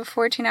 You have a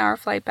 14-hour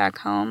flight back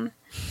home.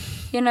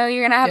 You know,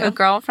 you're going to have a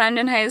girlfriend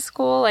in high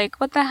school. Like,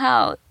 what the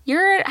hell?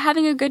 You're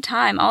having a good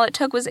time. All it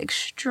took was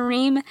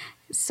extreme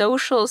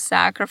social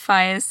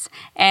sacrifice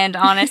and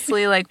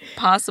honestly like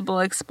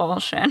possible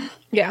expulsion.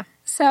 Yeah.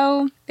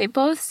 So they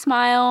both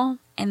smile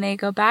and they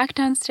go back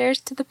downstairs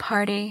to the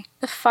party.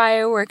 The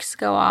fireworks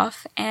go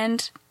off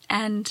and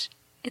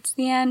it's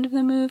the end of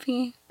the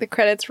movie. The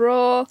credits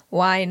roll.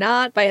 Why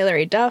Not by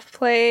Hilary Duff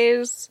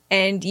plays.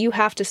 And you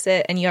have to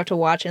sit and you have to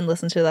watch and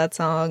listen to that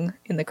song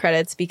in the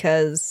credits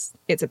because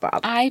it's a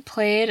bop. I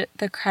played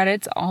the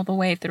credits all the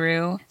way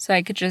through so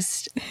I could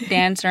just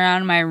dance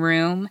around my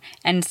room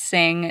and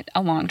sing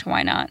along to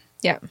Why Not.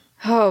 Yeah.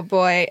 Oh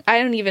boy, I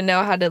don't even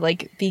know how to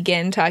like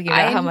begin talking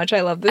about how much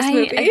I love this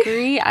movie. I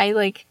agree.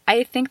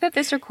 I think that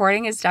this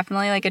recording is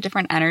definitely like a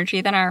different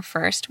energy than our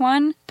first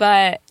one,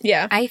 but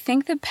yeah, I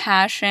think the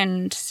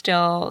passion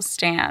still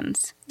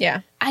stands.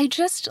 Yeah. I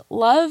just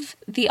love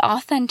the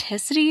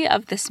authenticity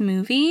of this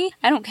movie.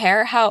 I don't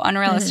care how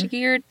unrealistic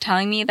you're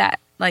telling me that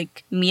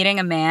like meeting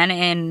a man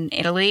in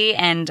Italy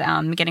and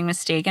getting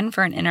mistaken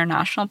for an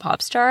international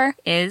pop star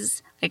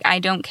is. Like, I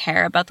don't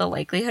care about the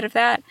likelihood of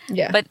that.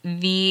 Yeah. But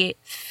the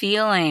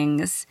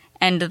feelings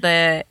and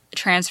the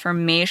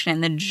transformation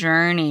and the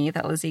journey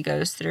that Lizzie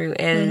goes through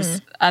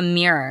is a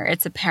mirror.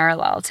 It's a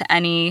parallel to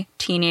any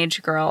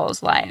teenage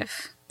girl's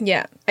life.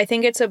 Yeah. I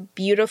think it's a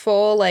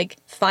beautiful, like,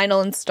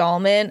 final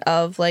installment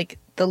of, like,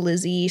 the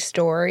Lizzie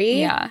story.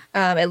 Yeah.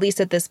 At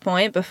least at this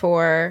point,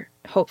 before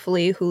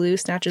hopefully Hulu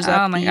snatches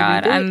up. Oh my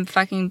God, reboot. I'm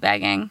fucking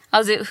begging.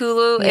 I'll do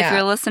Hulu. Yeah. If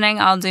you're listening,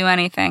 I'll do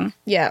anything.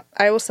 Yeah,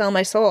 I will sell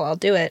my soul. I'll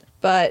do it.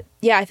 But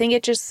yeah, I think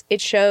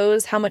it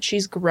shows how much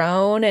she's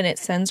grown, and it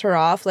sends her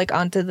off like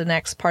onto the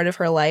next part of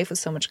her life with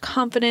so much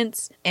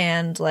confidence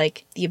and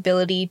like the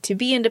ability to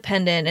be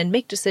independent and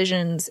make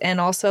decisions and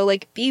also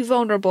like be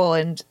vulnerable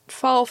and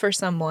fall for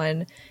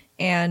someone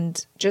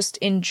and just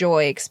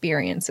enjoy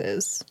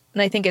experiences.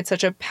 And I think it's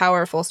such a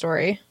powerful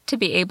story. To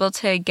be able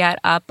to get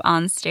up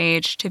on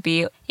stage, to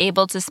be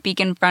able to speak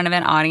in front of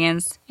an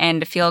audience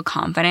and feel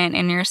confident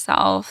in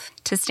yourself,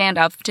 to stand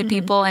up to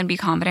people and be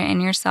confident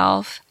in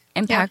yourself.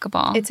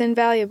 Impeccable. Yeah, it's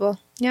invaluable.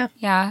 Yeah.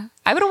 Yeah.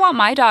 I would want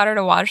my daughter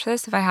to watch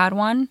this if I had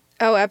one.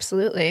 Oh,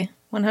 absolutely.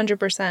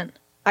 100%.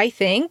 I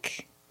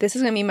think this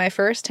is going to be my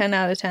first 10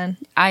 out of 10.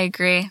 I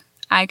agree.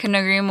 I couldn't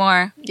agree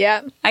more.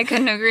 Yeah. I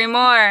couldn't agree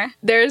more.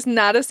 There's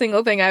not a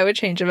single thing I would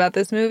change about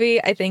this movie.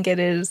 I think it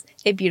is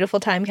a beautiful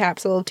time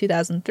capsule of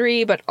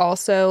 2003, but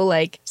also,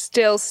 like,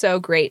 still so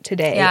great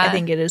today. Yeah. I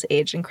think it has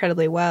aged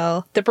incredibly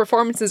well. The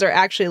performances are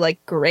actually,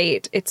 like,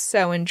 great. It's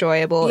so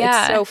enjoyable.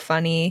 Yeah. It's so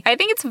funny. I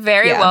think it's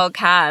very well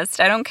cast.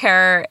 I don't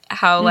care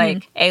how,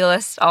 like,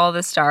 A-list all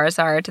the stars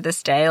are to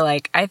this day.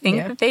 Like, I think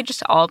that they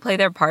just all play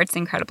their parts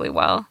incredibly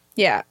well.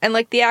 Yeah. And,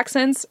 like, the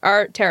accents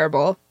are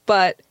terrible,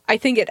 but I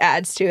think it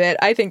adds to it.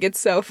 I think it's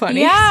so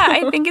funny. Yeah,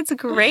 I think it's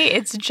great.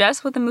 It's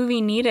just what the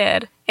movie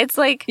needed. It's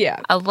like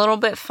a little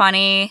bit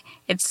funny.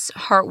 It's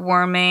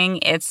heartwarming.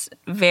 It's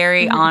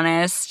very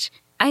honest.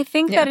 I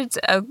think that it's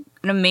an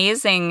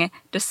amazing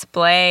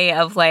display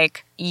of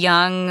like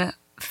young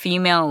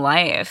female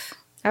life.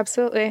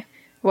 Absolutely.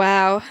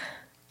 Wow.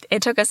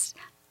 It took us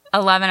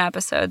 11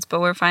 episodes, but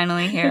we're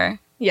finally here.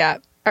 Yeah.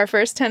 Our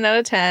first 10 out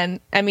of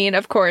 10. I mean,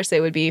 of course, it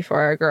would be for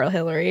our girl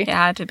Hillary. It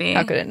had to be.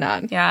 How could it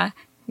not? Yeah.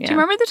 Do you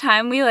remember the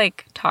time we,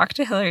 like, talked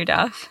to Hilary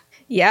Duff?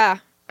 Yeah,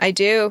 I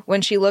do.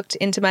 When she looked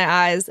into my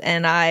eyes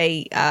and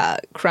I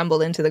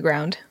crumbled into the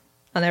ground.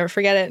 I'll never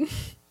forget it.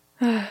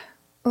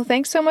 Well,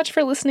 thanks so much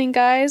for listening,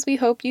 guys. We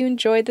hope you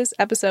enjoyed this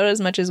episode as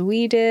much as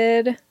we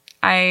did.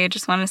 I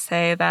just want to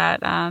say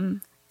that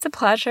it's a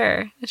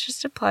pleasure. It's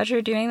just a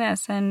pleasure doing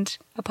this and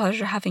a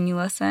pleasure having you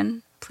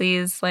listen.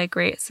 Please like,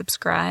 rate,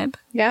 subscribe.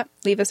 Yeah,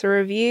 leave us a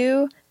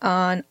review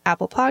on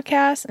Apple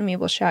Podcasts, and we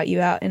will shout you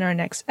out in our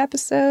next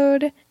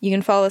episode. You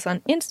can follow us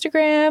on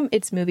Instagram.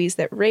 It's Movies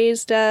That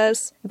Raised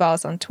Us. Follow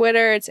us on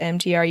Twitter. It's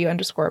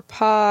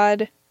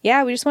MTRU_pod.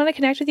 Yeah, we just want to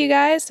connect with you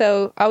guys,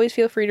 so always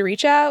feel free to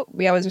reach out.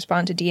 We always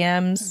respond to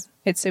DMs.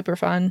 It's super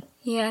fun.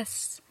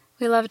 Yes.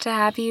 We love to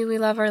have you. We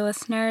love our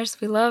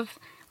listeners. We love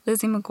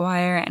Lizzie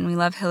McGuire, and we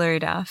love Hilary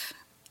Duff.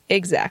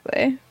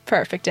 Exactly.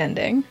 Perfect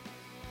ending.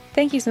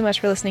 Thank you so much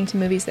for listening to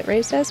Movies That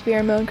Raised Us. We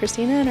are Mo and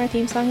Christina, and our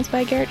theme song is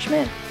by Garrett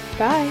Schmidt.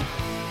 Bye.